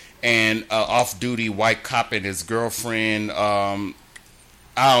whatever. And off-duty white cop and his girlfriend. I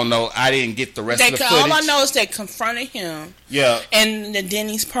don't know. I didn't get the rest of the footage. All I know is they confronted him. Yeah, In the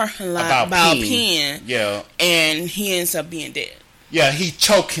Denny's parking lot about peeing. Yeah, And he ends up being dead. yeah. He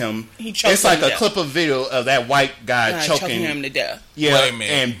choked him. It's like a clip of video of that white guy choking him to death. Yeah, Wait a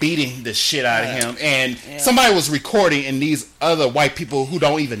minute. and beating the shit out of him. And somebody was recording, and these other white people who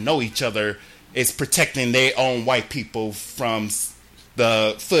don't even know each other is protecting their own white people from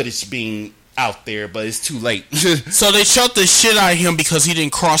the footage being out there, but it's too late. So they shot the shit out of him because he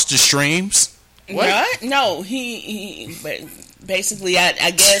didn't cross the streams? What? No, he basically, I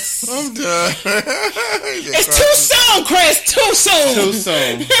guess. I'm done. It's too soon, Chris. Too soon. Too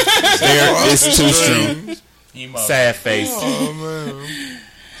soon. It's too soon. Sad face. Oh, man.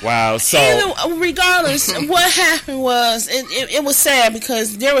 Wow. So Regardless, what happened was it was sad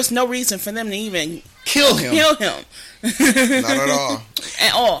because there was no reason for them to even kill him. kill him Not at all.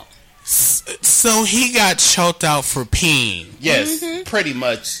 at all. So he got choked out for peeing. Yes, pretty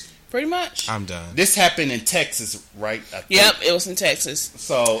much. Pretty much. I'm done. This happened in Texas, right? I think. Yep, it was in Texas.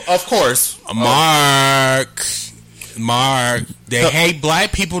 So of course, Mark, they hate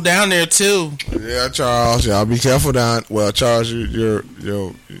black people down there too. Yeah, Charles, y'all be careful down. Well, Charles, you're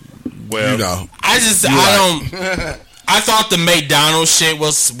well, you know. I thought the McDonald's shit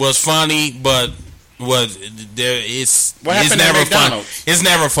was funny, but it's happened at never funny. McDonald's? It's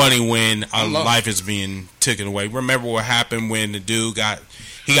never funny when a Hello? life is being taken away. Remember what happened when the dude got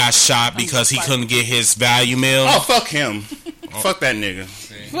shot because he couldn't get his value meal? Oh, fuck him. Fuck that nigga.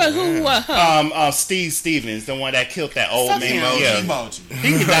 Well, who? Huh? Steve Stevens, the one that killed that old Fuck man. him. Yeah.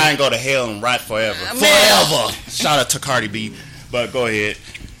 He can die and go to hell and rot forever. Man. Forever. Shout out to Cardi B. But go ahead.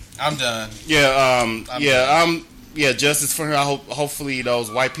 I'm done. Yeah, justice for her. Hopefully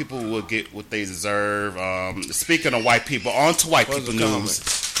those white people will get what they deserve. Speaking of white people, on to white people news.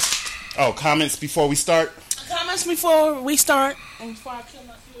 Oh, comments before we start? Comments before we start. And before I kill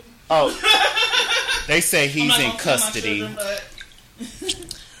my children. Oh, they say he's in custody.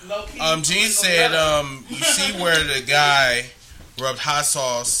 Gene said, you see where the guy rubbed hot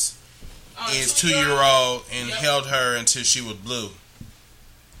sauce in his 2-year-old and held her until she was blue.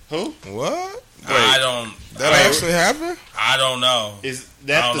 Who? What? That actually happened? I don't know. Is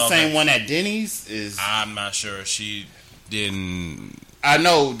that the same one at Denny's? I'm not sure. She didn't. I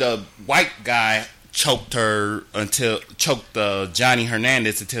know the white guy choked Johnny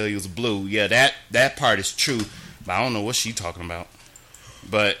Hernandez until he was blue. Yeah, that part is true. But I don't know what she's talking about.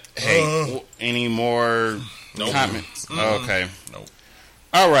 But hey, any more comments? Mm-mm. Okay. Nope.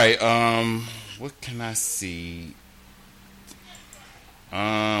 All right. What can I see?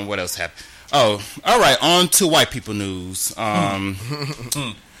 What else happened? Oh, all right. On to white people news.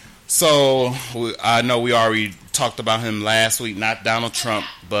 So I know we already talked about him last week. Not Donald Trump,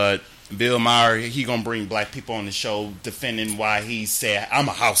 but Bill Maher. He gonna bring black people on the show defending why he said I'm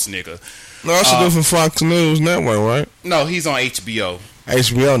a house nigga. No, that's a different Fox News Network, right? No, he's on HBO.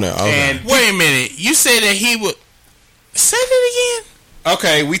 HBO now. Okay. And Wait a minute. You said that he would. Say it again.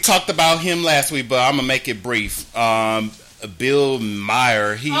 okay, we talked about him last week, but I'm gonna make it brief. Bill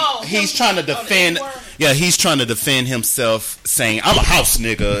Maher, he's trying to defend. He's trying to defend himself, saying I'm a house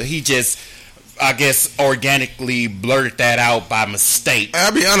nigga. He just, I guess, organically blurted that out by mistake.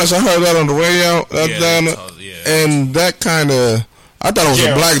 I'll be honest, I heard that on the radio, and that kind of, I thought it was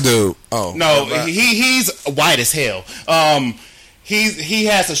a black dude. Oh no, he's white as hell. He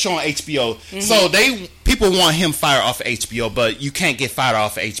has a show on HBO, so people want him fired off of HBO, but you can't get fired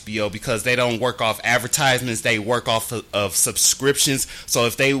off of HBO because they don't work off advertisements; they work off of subscriptions. So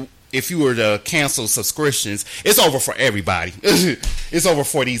if they if you were to cancel subscriptions, it's over for everybody. It's over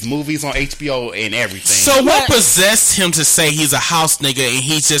for these movies on HBO and everything. So what possessed him to say he's a house nigga and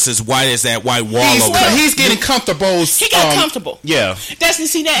he's just as white as that white wall over there? He's getting comfortable. He got comfortable. Yeah. That's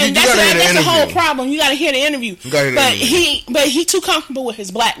the whole problem. You got to hear the interview. But he too comfortable with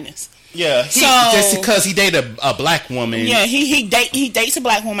his blackness. Yeah, just because he dated a black woman. Yeah, he dates a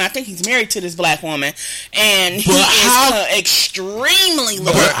black woman. I think he's married to this black woman, and he is extremely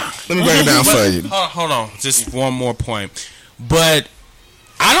liberal. Let me break it down for you. Hold on, just one more point. But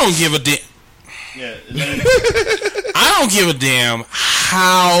I don't give a damn. Yeah, I don't give a damn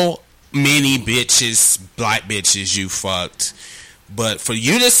how many black bitches you fucked. But for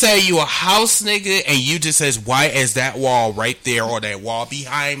you to say you a house nigga and you just as white as that wall right there or that wall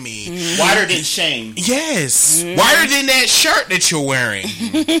behind me. Whiter than Shane. Yes. Whiter than that shirt that you're wearing.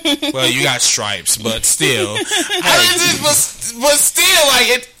 Well, you got stripes, but still. But still, like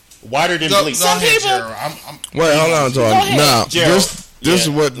it. Whiter than bleach. Some people. Wait, hold on, Jordan. Now, this is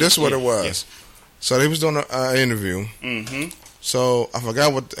what it was. Yeah. So they was doing an interview. Mm-hmm. So I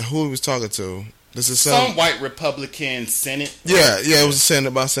forgot who he was talking to. This is some white Republican Senate. Yeah, it was a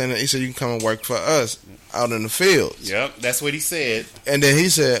Senate saying that he said you can come and work for us out in the fields. Yep, that's what he said. And then he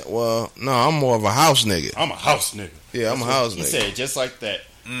said, "Well, no, I'm more of a house nigga. I'm a house nigga." Yeah, I'm a house nigga. He said just like that.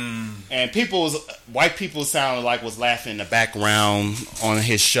 And white people sounded like was laughing in the background on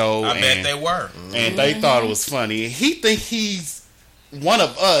his show. I bet they were, and they thought it was funny. He think he's one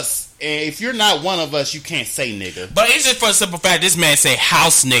of us. And if you're not one of us, you can't say nigga. But it's just for the simple fact this man say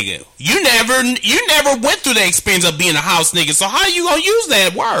house nigga. You never went through the experience of being a house nigga. So how you gonna use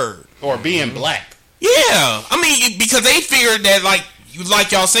that word? Or being black? Yeah, I mean because they figured that like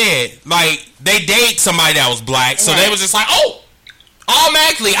y'all said, like they date somebody that was black, so they was just like, oh,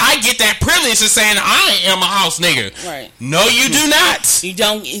 automatically I get that privilege of saying I am a house nigga. Right? No, you do not. You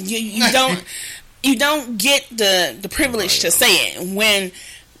don't. You don't. You don't get the privilege to say it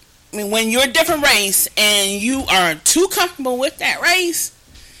when you're a different race and you are too comfortable with that race,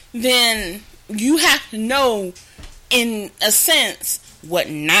 then you have to know, in a sense, what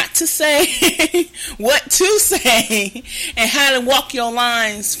not to say, what to say, and how to walk your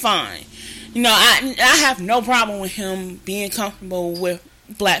lines fine. You know, I have no problem with him being comfortable with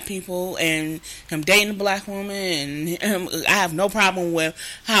black people and him dating a black woman, and I have no problem with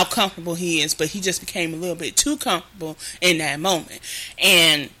how comfortable he is, but he just became a little bit too comfortable in that moment.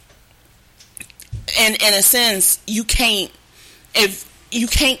 And in a sense, you can't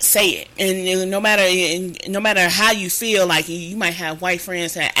say it, and no matter how you feel, like you might have white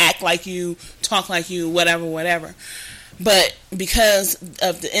friends that act like you, talk like you, whatever. But because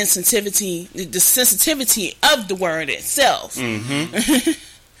of the insensitivity, the sensitivity of the word itself,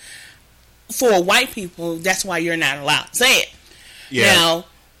 for white people, that's why you're not allowed to say it. Yeah. Now,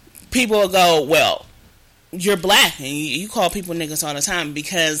 people will go, well, you're black, and you call people niggas all the time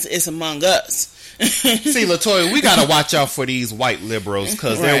because it's among us. See, LaToya, we gotta watch out for these white liberals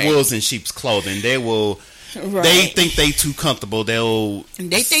because they're wolves in sheep's clothing. They will. Right. They think they too comfortable. They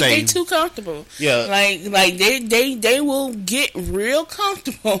think they too comfortable. Yeah, like they will get real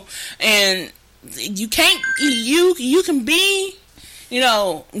comfortable, and you can't. You can be,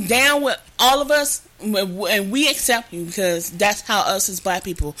 down with all of us, and we accept you because that's how us as black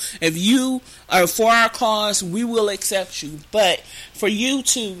people. If you are for our cause, we will accept you. But for you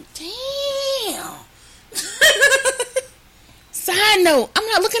to, damn. Side note, I'm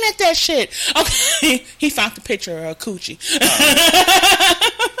not looking at that shit. Okay, he found the picture of Coochie.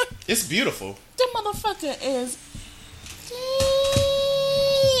 It's beautiful. The motherfucker is.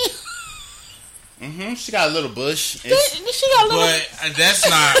 She got a little bush. She got a little. But that's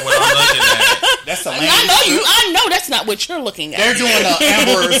not what I'm looking at. That's a land. I know that's not what you're looking at. They're doing an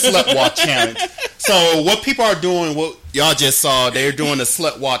Amber Slut Walk challenge. So what people are doing, what y'all just saw, they're doing a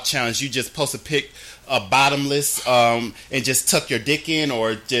slut walk challenge. You just post a pic. A bottomless, and just tuck your dick in,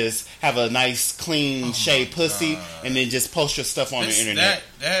 or just have a nice, clean, shaved pussy, and then just post your stuff on the internet.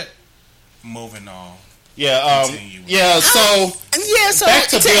 That moving on. Yeah, So back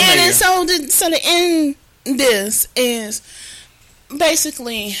to Bill Mayer. So to end this is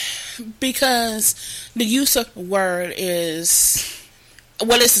basically because the use of the word is.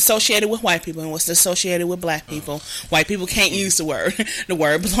 What is associated with white people and what's associated with black people. White people can't use the word. The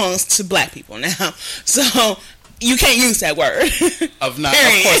word belongs to black people now. So you can't use that word. Of course not.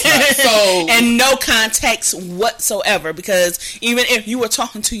 So and no context whatsoever, because even if you were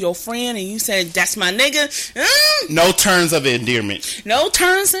talking to your friend and you said, that's my nigga. No terms of endearment. No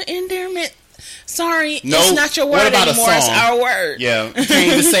terms of endearment. Sorry, it's not your word anymore. It's our word. Yeah, you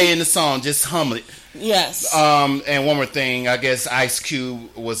can't even say in the song. Just hum it. Yes. And one more thing, I guess Ice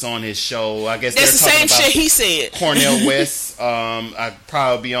Cube was on his show. I guess That's the they're same talking about shit he said. Cornel West. I'd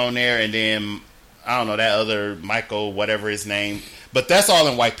probably be on there, and then I don't know that other Michael, whatever his name. But that's all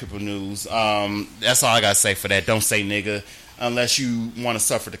in white people news. That's all I gotta say for that. Don't say nigga unless you want to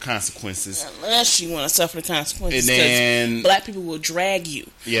suffer the consequences. Unless you want to suffer the consequences, And then- because black people will drag you.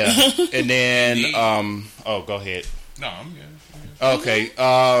 Yeah, and then oh, go ahead. No, I'm good. Okay,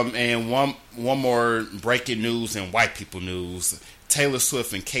 and one more breaking news in white people news. Taylor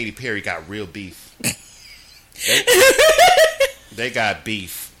Swift and Katy Perry got real beef. They got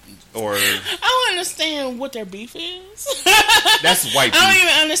beef. Or I don't understand what their beef is. that's white I don't beef.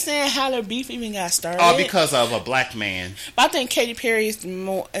 even understand how their beef even got started. Oh, because of a black man. But I think Katy Perry is the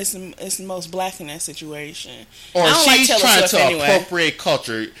most black in that situation. Or I don't like she's Taylor trying Swift to anyway. appropriate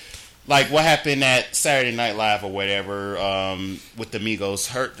culture. Like what happened at Saturday Night Live or whatever with the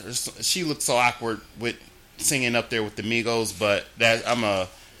Migos. She looked so awkward with singing up there with the Migos, but that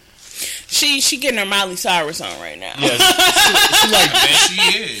She getting her Miley Cyrus on right now. yeah, she like There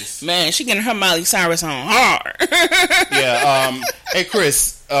she is. Man, she getting her Miley Cyrus on hard. yeah. Hey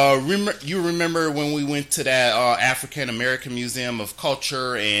Chris, you remember when we went to that African American Museum of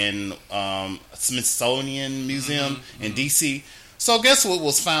Culture and Smithsonian Museum in DC? So guess what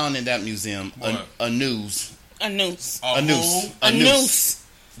was found in that museum? What? A noose. A noose. A noose. A noose.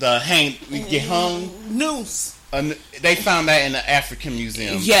 The hang. We get hung. Noose. They found that in the African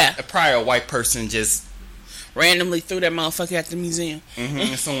museum. Yeah. Probably a white person just Randomly threw that motherfucker at the museum.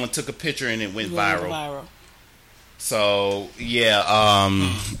 and someone took a picture and it went Went viral. So yeah,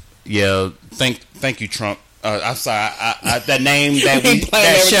 yeah. Thank you, Trump. I'm sorry. The name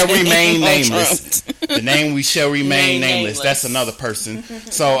that shall remain nameless. The name we shall remain nameless. That's another person.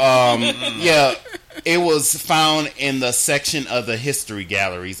 So yeah, it was found in the section of the history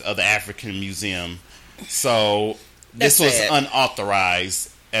galleries of the African Museum. So this was sad.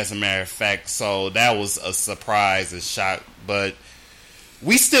 unauthorized, as a matter of fact. So that was a surprise and shock. But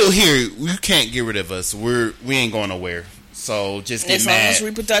we still here. You can't get rid of us. We ain't going nowhere. So just get As long mad. as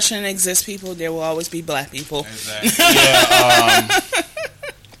reproduction exists, people, there will always be black people. Exactly. Yeah,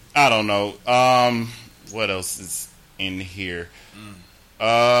 I don't know. What else is in here?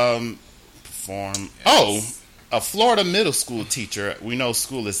 Perform. Yes. Oh, a Florida middle school teacher. We know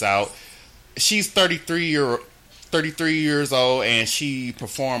school is out. She's 33 years old, and she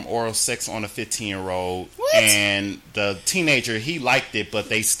performed oral sex on a 15-year-old. What? And the teenager, he liked it, but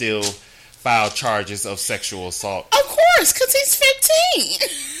they still filed charges of sexual assault. Of course, because he's 15.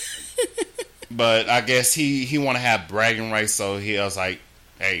 But I guess he want to have bragging rights, so he was like,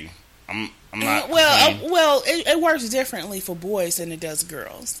 "Hey, I'm not." Well, it works differently for boys than it does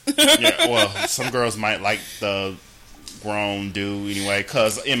girls. Yeah, well, some girls might like the grown dude anyway.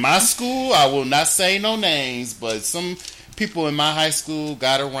 Because in my school, I will not say no names, but some people in my high school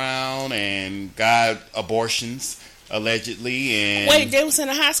got around and got abortions allegedly. And Wait, they was in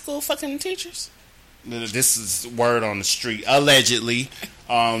a high school fucking teachers? this is word on the street. Allegedly,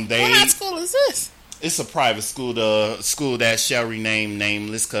 What high school is this? it's a private school. The school that shall remain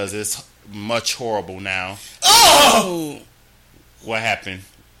nameless because it's much horrible now. Oh! What happened?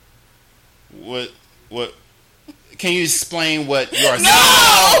 What? Can you explain what you are saying?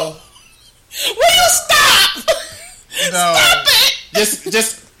 No! Will you stop? No. Stop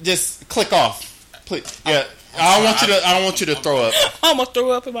it! Just click off. Please. Yeah. I don't want you to throw up. I'm gonna throw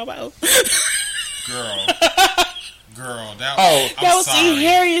up in my mouth. Girl, that, Oh, I'm That was sorry. the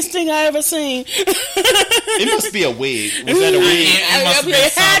hairiest thing I ever seen. It must be a wig. Was that a wig? It must have been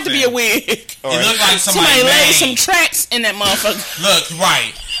It had to be a something. wig. It looked like Somebody somebody laid some made. tracks in that motherfucker. Look,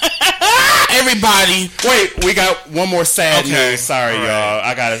 right. Everybody, Wait, we got one more sad Okay. news. Sorry, All y'all.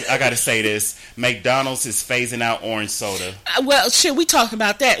 I gotta say this. McDonald's is phasing out orange soda. Well, shit, we talked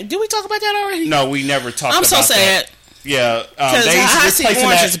about that. Did we talk about that already? No, we never talked I'm about so sad. that. Yeah, Because I see replacing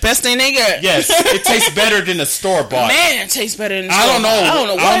orange that- is the best thing they got. Yes, it tastes better than the store bought. Man, it tastes better than the I don't know.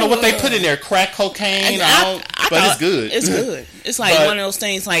 store. I don't know what they put in there. Crack cocaine. But it's thought good. It's good. It's like But- one of those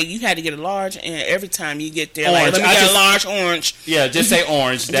things like you had to get a large, and every time you get there, Orange. like, let me I get just- a large orange. Yeah, just say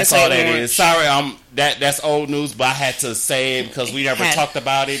orange. That's Just say all that is. orange. Sorry, that's old news, but I had to say it because we never Had- talked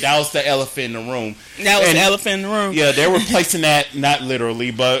about it. That was the elephant in the room. That was And- the elephant in the room. Yeah, they're replacing that, not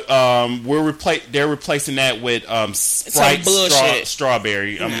literally, but they're replacing that with Sprite bullshit.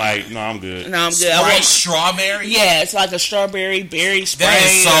 strawberry. I'm like, no, I'm good. No, I'm good. I Sprite want, strawberry? yeah, it's like a strawberry berry spray.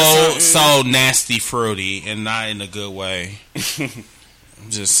 that or is something. so nasty fruity and not in a good way. I'm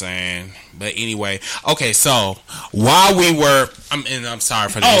just saying. But anyway, okay, so while we were I'm sorry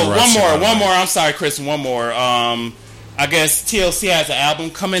for the Oh, interruption. one more. I'm sorry, Chris. One more. I guess TLC has an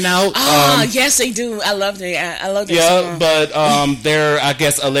album coming out. Yes, they do. I love that. I love that Yeah, song. but they're, I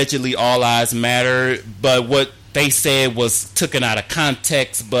guess, allegedly All Lives Matter. But what they said was taken out of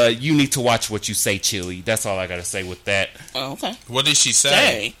context. But you need to watch what you say, Chili. That's all I got to say with that. Oh, okay. What did she say?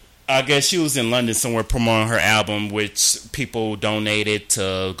 Hey. I guess she was in London somewhere promoting her album, which people donated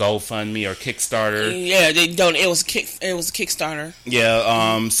to GoFundMe or Kickstarter. Yeah, they don't. It was a Kickstarter.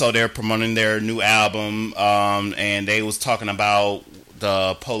 Yeah, so they're promoting their new album, and they was talking about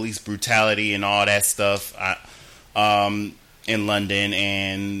the police brutality and all that stuff in London,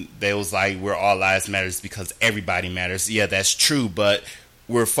 and they was like, we're all lives matters because everybody matters. Yeah, that's true, but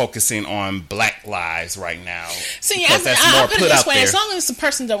we're focusing on black lives right now. See, because I'll put it this way: there. as long as the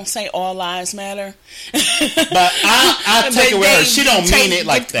person don't say all lives matter, But I take it with her. She don't mean it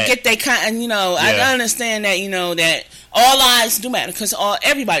like that. Get they kind, I understand that that all lives do matter because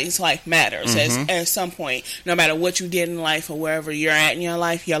everybody's life matters at some point. No matter what you did in life or wherever you're at in your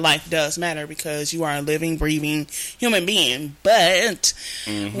life does matter because you are a living, breathing human being. But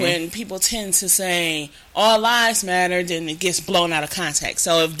when people tend to say all lives matter, then it gets blown out of context.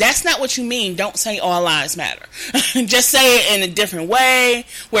 So if that's not what you mean, don't say all lives matter. Just say it in a different way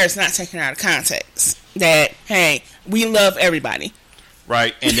where it's not taken out of context. That, hey, we love everybody.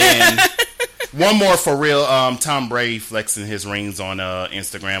 Right, and then one more for real. Tom Brady flexing his rings on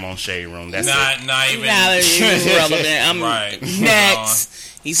Instagram on Shade Room. That's it. Not even Irrelevant. I'm Right.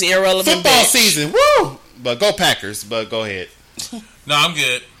 next. He's irrelevant. Football bitch. season, woo! But go Packers. But go ahead. No, I'm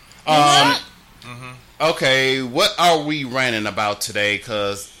good. Okay, what are we ranting about today?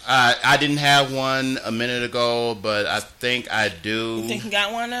 Because I didn't have one a minute ago, but I think I do. You think you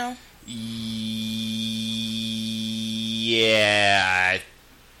got one now? Yeah,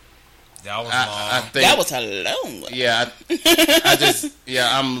 That was long. I think That was a long one. Yeah,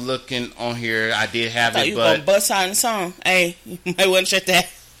 I'm looking on here. I did have Thought it, you were gonna but bust out in the song. Hey, you might want to check that.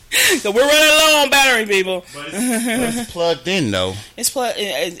 So we're running low on battery, people. it's plugged in though. It's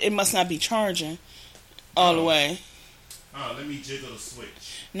it must not be charging all the way. Oh, let me jiggle the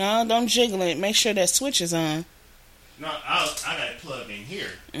switch. No, don't jiggle it. Make sure that switch is on. No, I got it plugged in here.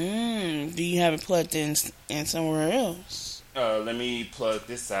 Do you have it plugged in somewhere else? Let me plug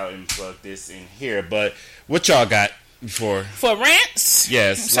this out and plug this in here. But what y'all got before? For rants?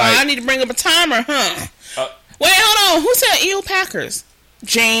 Yes. So I need to bring up a timer, huh? Wait, hold on. Who said Eel Packers?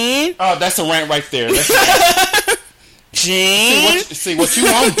 Jane. Oh, that's a rant right there. Jane. See what you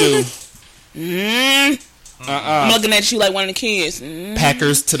won't do. I'm looking at you like one of the kids.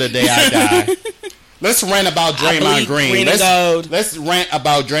 Packers to the day I die. Let's rant about Draymond Green. Let's rant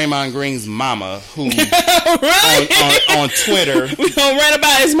about Draymond Green's mama, who on Twitter. We gonna rant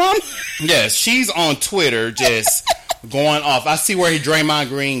about his mama? Yes, she's on Twitter just going off. I see where Draymond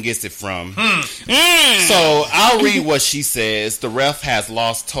Green gets it from. So I'll read what she says. The ref has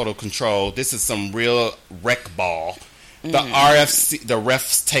lost total control. This is some real wreck ball. The RFC, the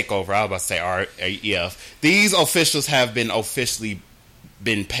refs takeover. I was about to say REF. These officials have been officially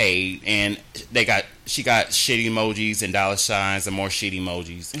been paid, and she got shit emojis and dollar signs and more shit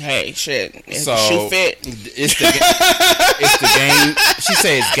emojis. Hey, shit. So shoe fit. It's the game. She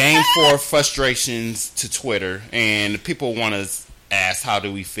says game 4 frustrations to Twitter, and people want to ask, how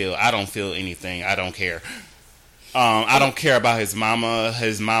do we feel? I don't feel anything. I don't care. I don't care about his mama.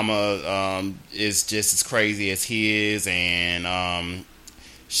 His mama is just as crazy as he is, and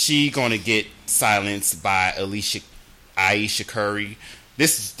she gonna get silenced by Aisha Curry.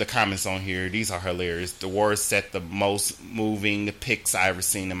 This is the comments on here. These are hilarious. The Warriors set the most moving pics I've ever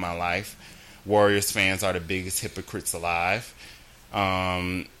seen in my life. Warriors fans are the biggest hypocrites alive.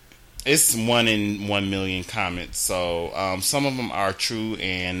 It's 1 in 1 million comments. So some of them are true,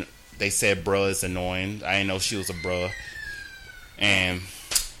 and they said bruh is annoying. I didn't know she was a bruh. And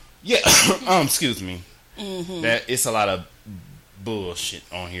yeah, excuse me. That it's a lot of bullshit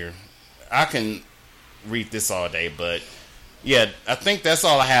on here. I can read this all day, but yeah, I think that's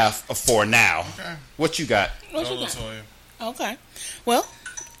all I have for now. Okay. What you got? Okay. Well,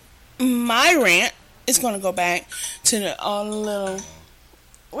 my rant is going to go back to the little...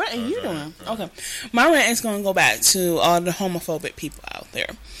 What are you doing? Okay. My rant is going to go back to all the homophobic people out there.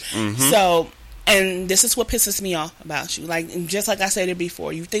 So, and this is what pisses me off about you. Like, just like I said it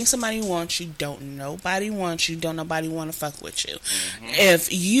before, you think somebody wants you, don't nobody want you, don't nobody want to fuck with you.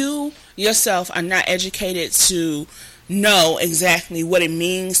 If you yourself are not educated to know exactly what it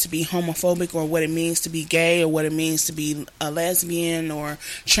means to be homophobic, or what it means to be gay, or what it means to be a lesbian or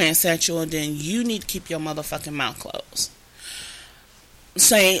transsexual, then you need to keep your motherfucking mouth closed.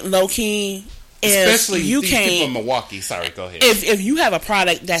 Say low key, Especially you these can't, people in Milwaukee. Sorry, go ahead. if you have a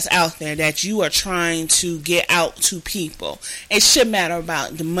product that's out there that you are trying to get out to people, it should matter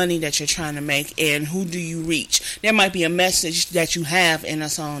about the money that you're trying to make and who do you reach. There might be a message that you have in a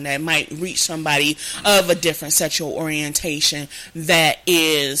song that might reach somebody of a different sexual orientation that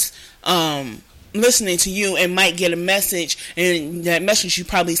is listening to you and might get a message, and that message you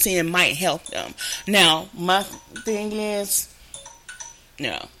probably seeing might help them. Now, my thing is,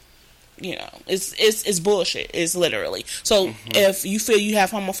 it's bullshit. It's literally. So if you feel you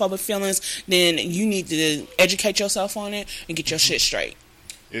have homophobic feelings, then you need to educate yourself on it and get your shit straight.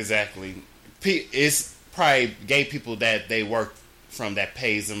 Exactly. It's probably gay people that they work from that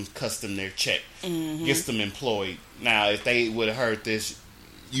pays them custom their check, gets them employed. Now, if they would have heard this,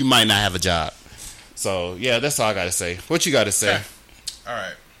 you might not have a job. So, yeah, that's all I got to say. What you got to say? All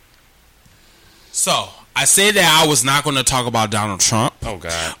right. So, I said that I was not going to talk about Donald Trump. Oh,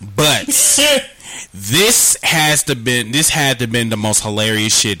 God. But this had to been the most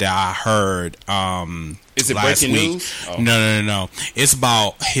hilarious shit that I heard Is it last breaking week. news? Oh. No. It's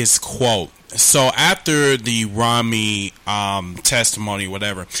about his quote. So after the Romney testimony,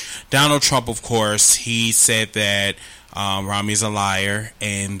 whatever, Donald Trump, of course, he said that Romney's a liar,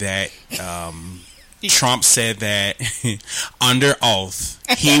 and that Trump said that under oath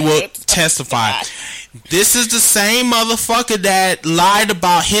he will testify. This is the same motherfucker that lied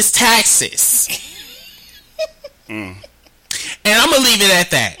about his taxes. And I'm going to leave it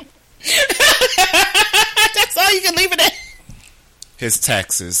at that. That's all you can leave it at. His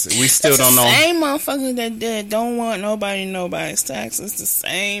taxes. We still It's don't the know. same motherfucker that don't want nobody's taxes. The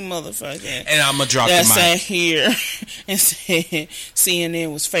same motherfucker. And I'm going to drop the That mic. sat here and said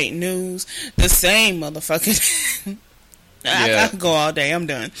CNN was fake news. The same motherfucker. Yeah. I could go all day. I'm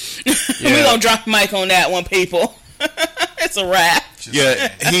done. Yeah. We're going to drop the mic on that one, people. It's a wrap. Yeah,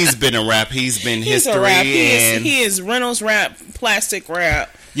 he's been a rap. He's been He's history. a rap. And He is Reynolds rap, plastic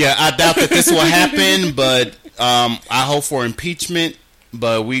rap. yeah, I doubt that this will happen, but I hope for impeachment.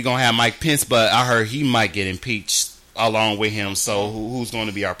 But we going to have Mike Pence, but I heard he might get impeached along with him. So who's going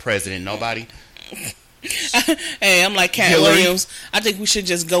to be our president? Nobody? Hey, I'm like Cat Hillary? Williams. I think we should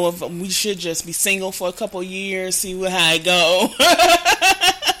just go. We should just be single for a couple years, see how it go.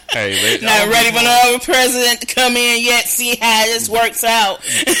 Hey, Not ready for no president to come in yet. See how this works out.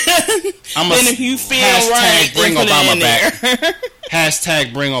 I'm Then if you feel right, bring then put it Obama in back. there.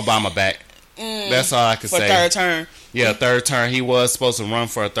 Hashtag bring Obama back. That's all I can For say. third term. Yeah, third term. He was supposed to run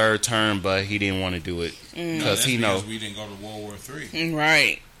for a third term, but he didn't want to do it because he knows. we didn't go to World War III.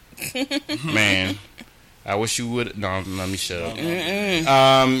 Right. Man, I wish you would. No, let me shut up.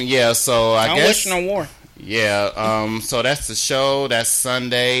 Yeah. So I Don't guess. wish no war. Yeah. So that's the show. That's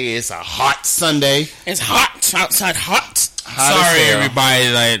Sunday. It's a hot Sunday. It's hot outside. Hot. Hot as Sorry, hell.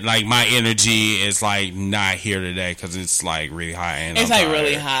 everybody. Like my energy is like not here today because it's like really hot. And It's I'm like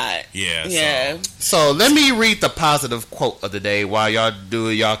really tired. hot. Yeah. Yeah. So let me read the positive quote of the day. While y'all do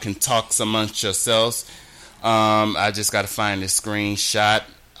it, y'all can talk amongst yourselves. I just got to find this screenshot.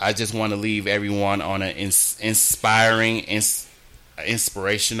 I just want to leave everyone on an inspiring,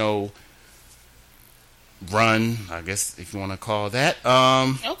 inspirational run, I guess, if you want to call that.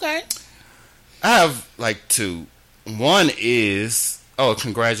 Okay. I have like two. One is,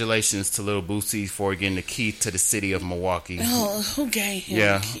 congratulations to Lil Boosie for getting the key to the city of Milwaukee. Oh, who gave him?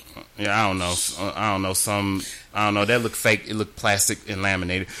 Yeah, I don't know. I don't know. That looked fake. It looked plastic and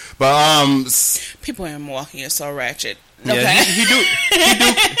laminated. But People in Milwaukee are so ratchet. yeah, Okay.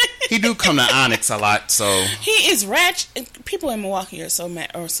 he do come to Onyx a lot. So He is ratchet. People in Milwaukee are so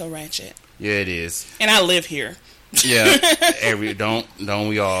ratchet. yeah, it is. And I live here. Yeah, don't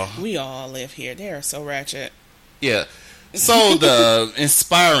we all? We all live here. They are so ratchet. Yeah. So the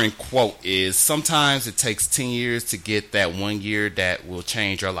inspiring quote is: sometimes it takes 10 years to get that 1 year that will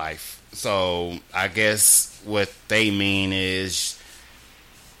change your life. So I guess what they mean is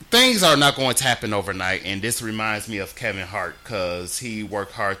things are not going to happen overnight. And this reminds me of Kevin Hart because he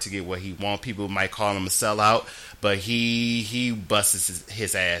worked hard to get what he wanted. People might call him a sellout, but he busted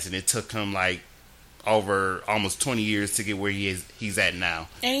his ass, and it took him like over almost 20 years to get where he's at now.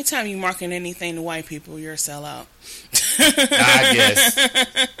 Anytime you market anything to white people, you're a sellout. I guess.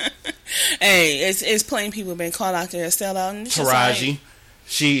 Hey, it's plain people been called out there a sellout. And it's just Taraji, like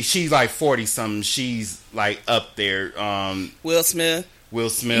she's like 40 something. She's like up there. Will Smith. Will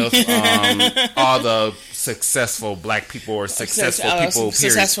Smith, all the successful black people or successful people. Period.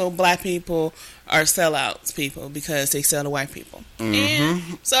 Successful black people are sellouts people because they sell to white people. And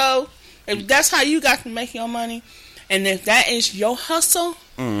so if that's how you got to make your money, and if that is your hustle,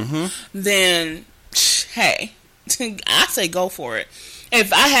 then hey, I say go for it.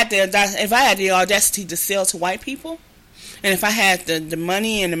 if I had the audacity to sell to white people, and if I had the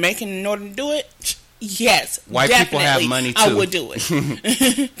money and the making in order to do it, yes, white people have money too. I would do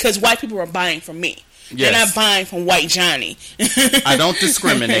it because white people are buying from me. Yes. They're not buying from white Johnny. I don't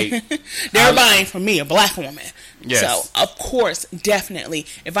discriminate. They're buying from me, a black woman. Yes. So, of course, definitely,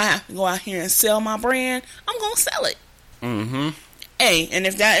 if I have to go out here and sell my brand, I'm going to sell it. Mm-hmm. Hey, and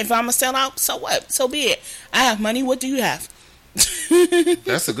if I'm going to sell out, so what? So be it. I have money. What do you have?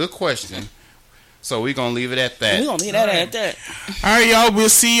 That's a good question. So we're going to leave it at that. We're going to leave that at that. All right, y'all. We'll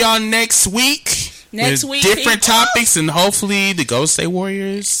see y'all next week. Next week, different topics, and hopefully the Golden State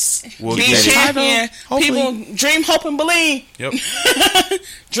Warriors will be get champion. People dream, hope, and believe. Yep.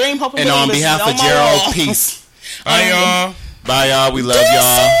 Dream, hope, and believe. And on behalf of Gerald, peace. Bye, y'all. Bye, y'all. We love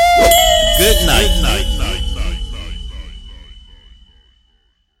y'all. Good night.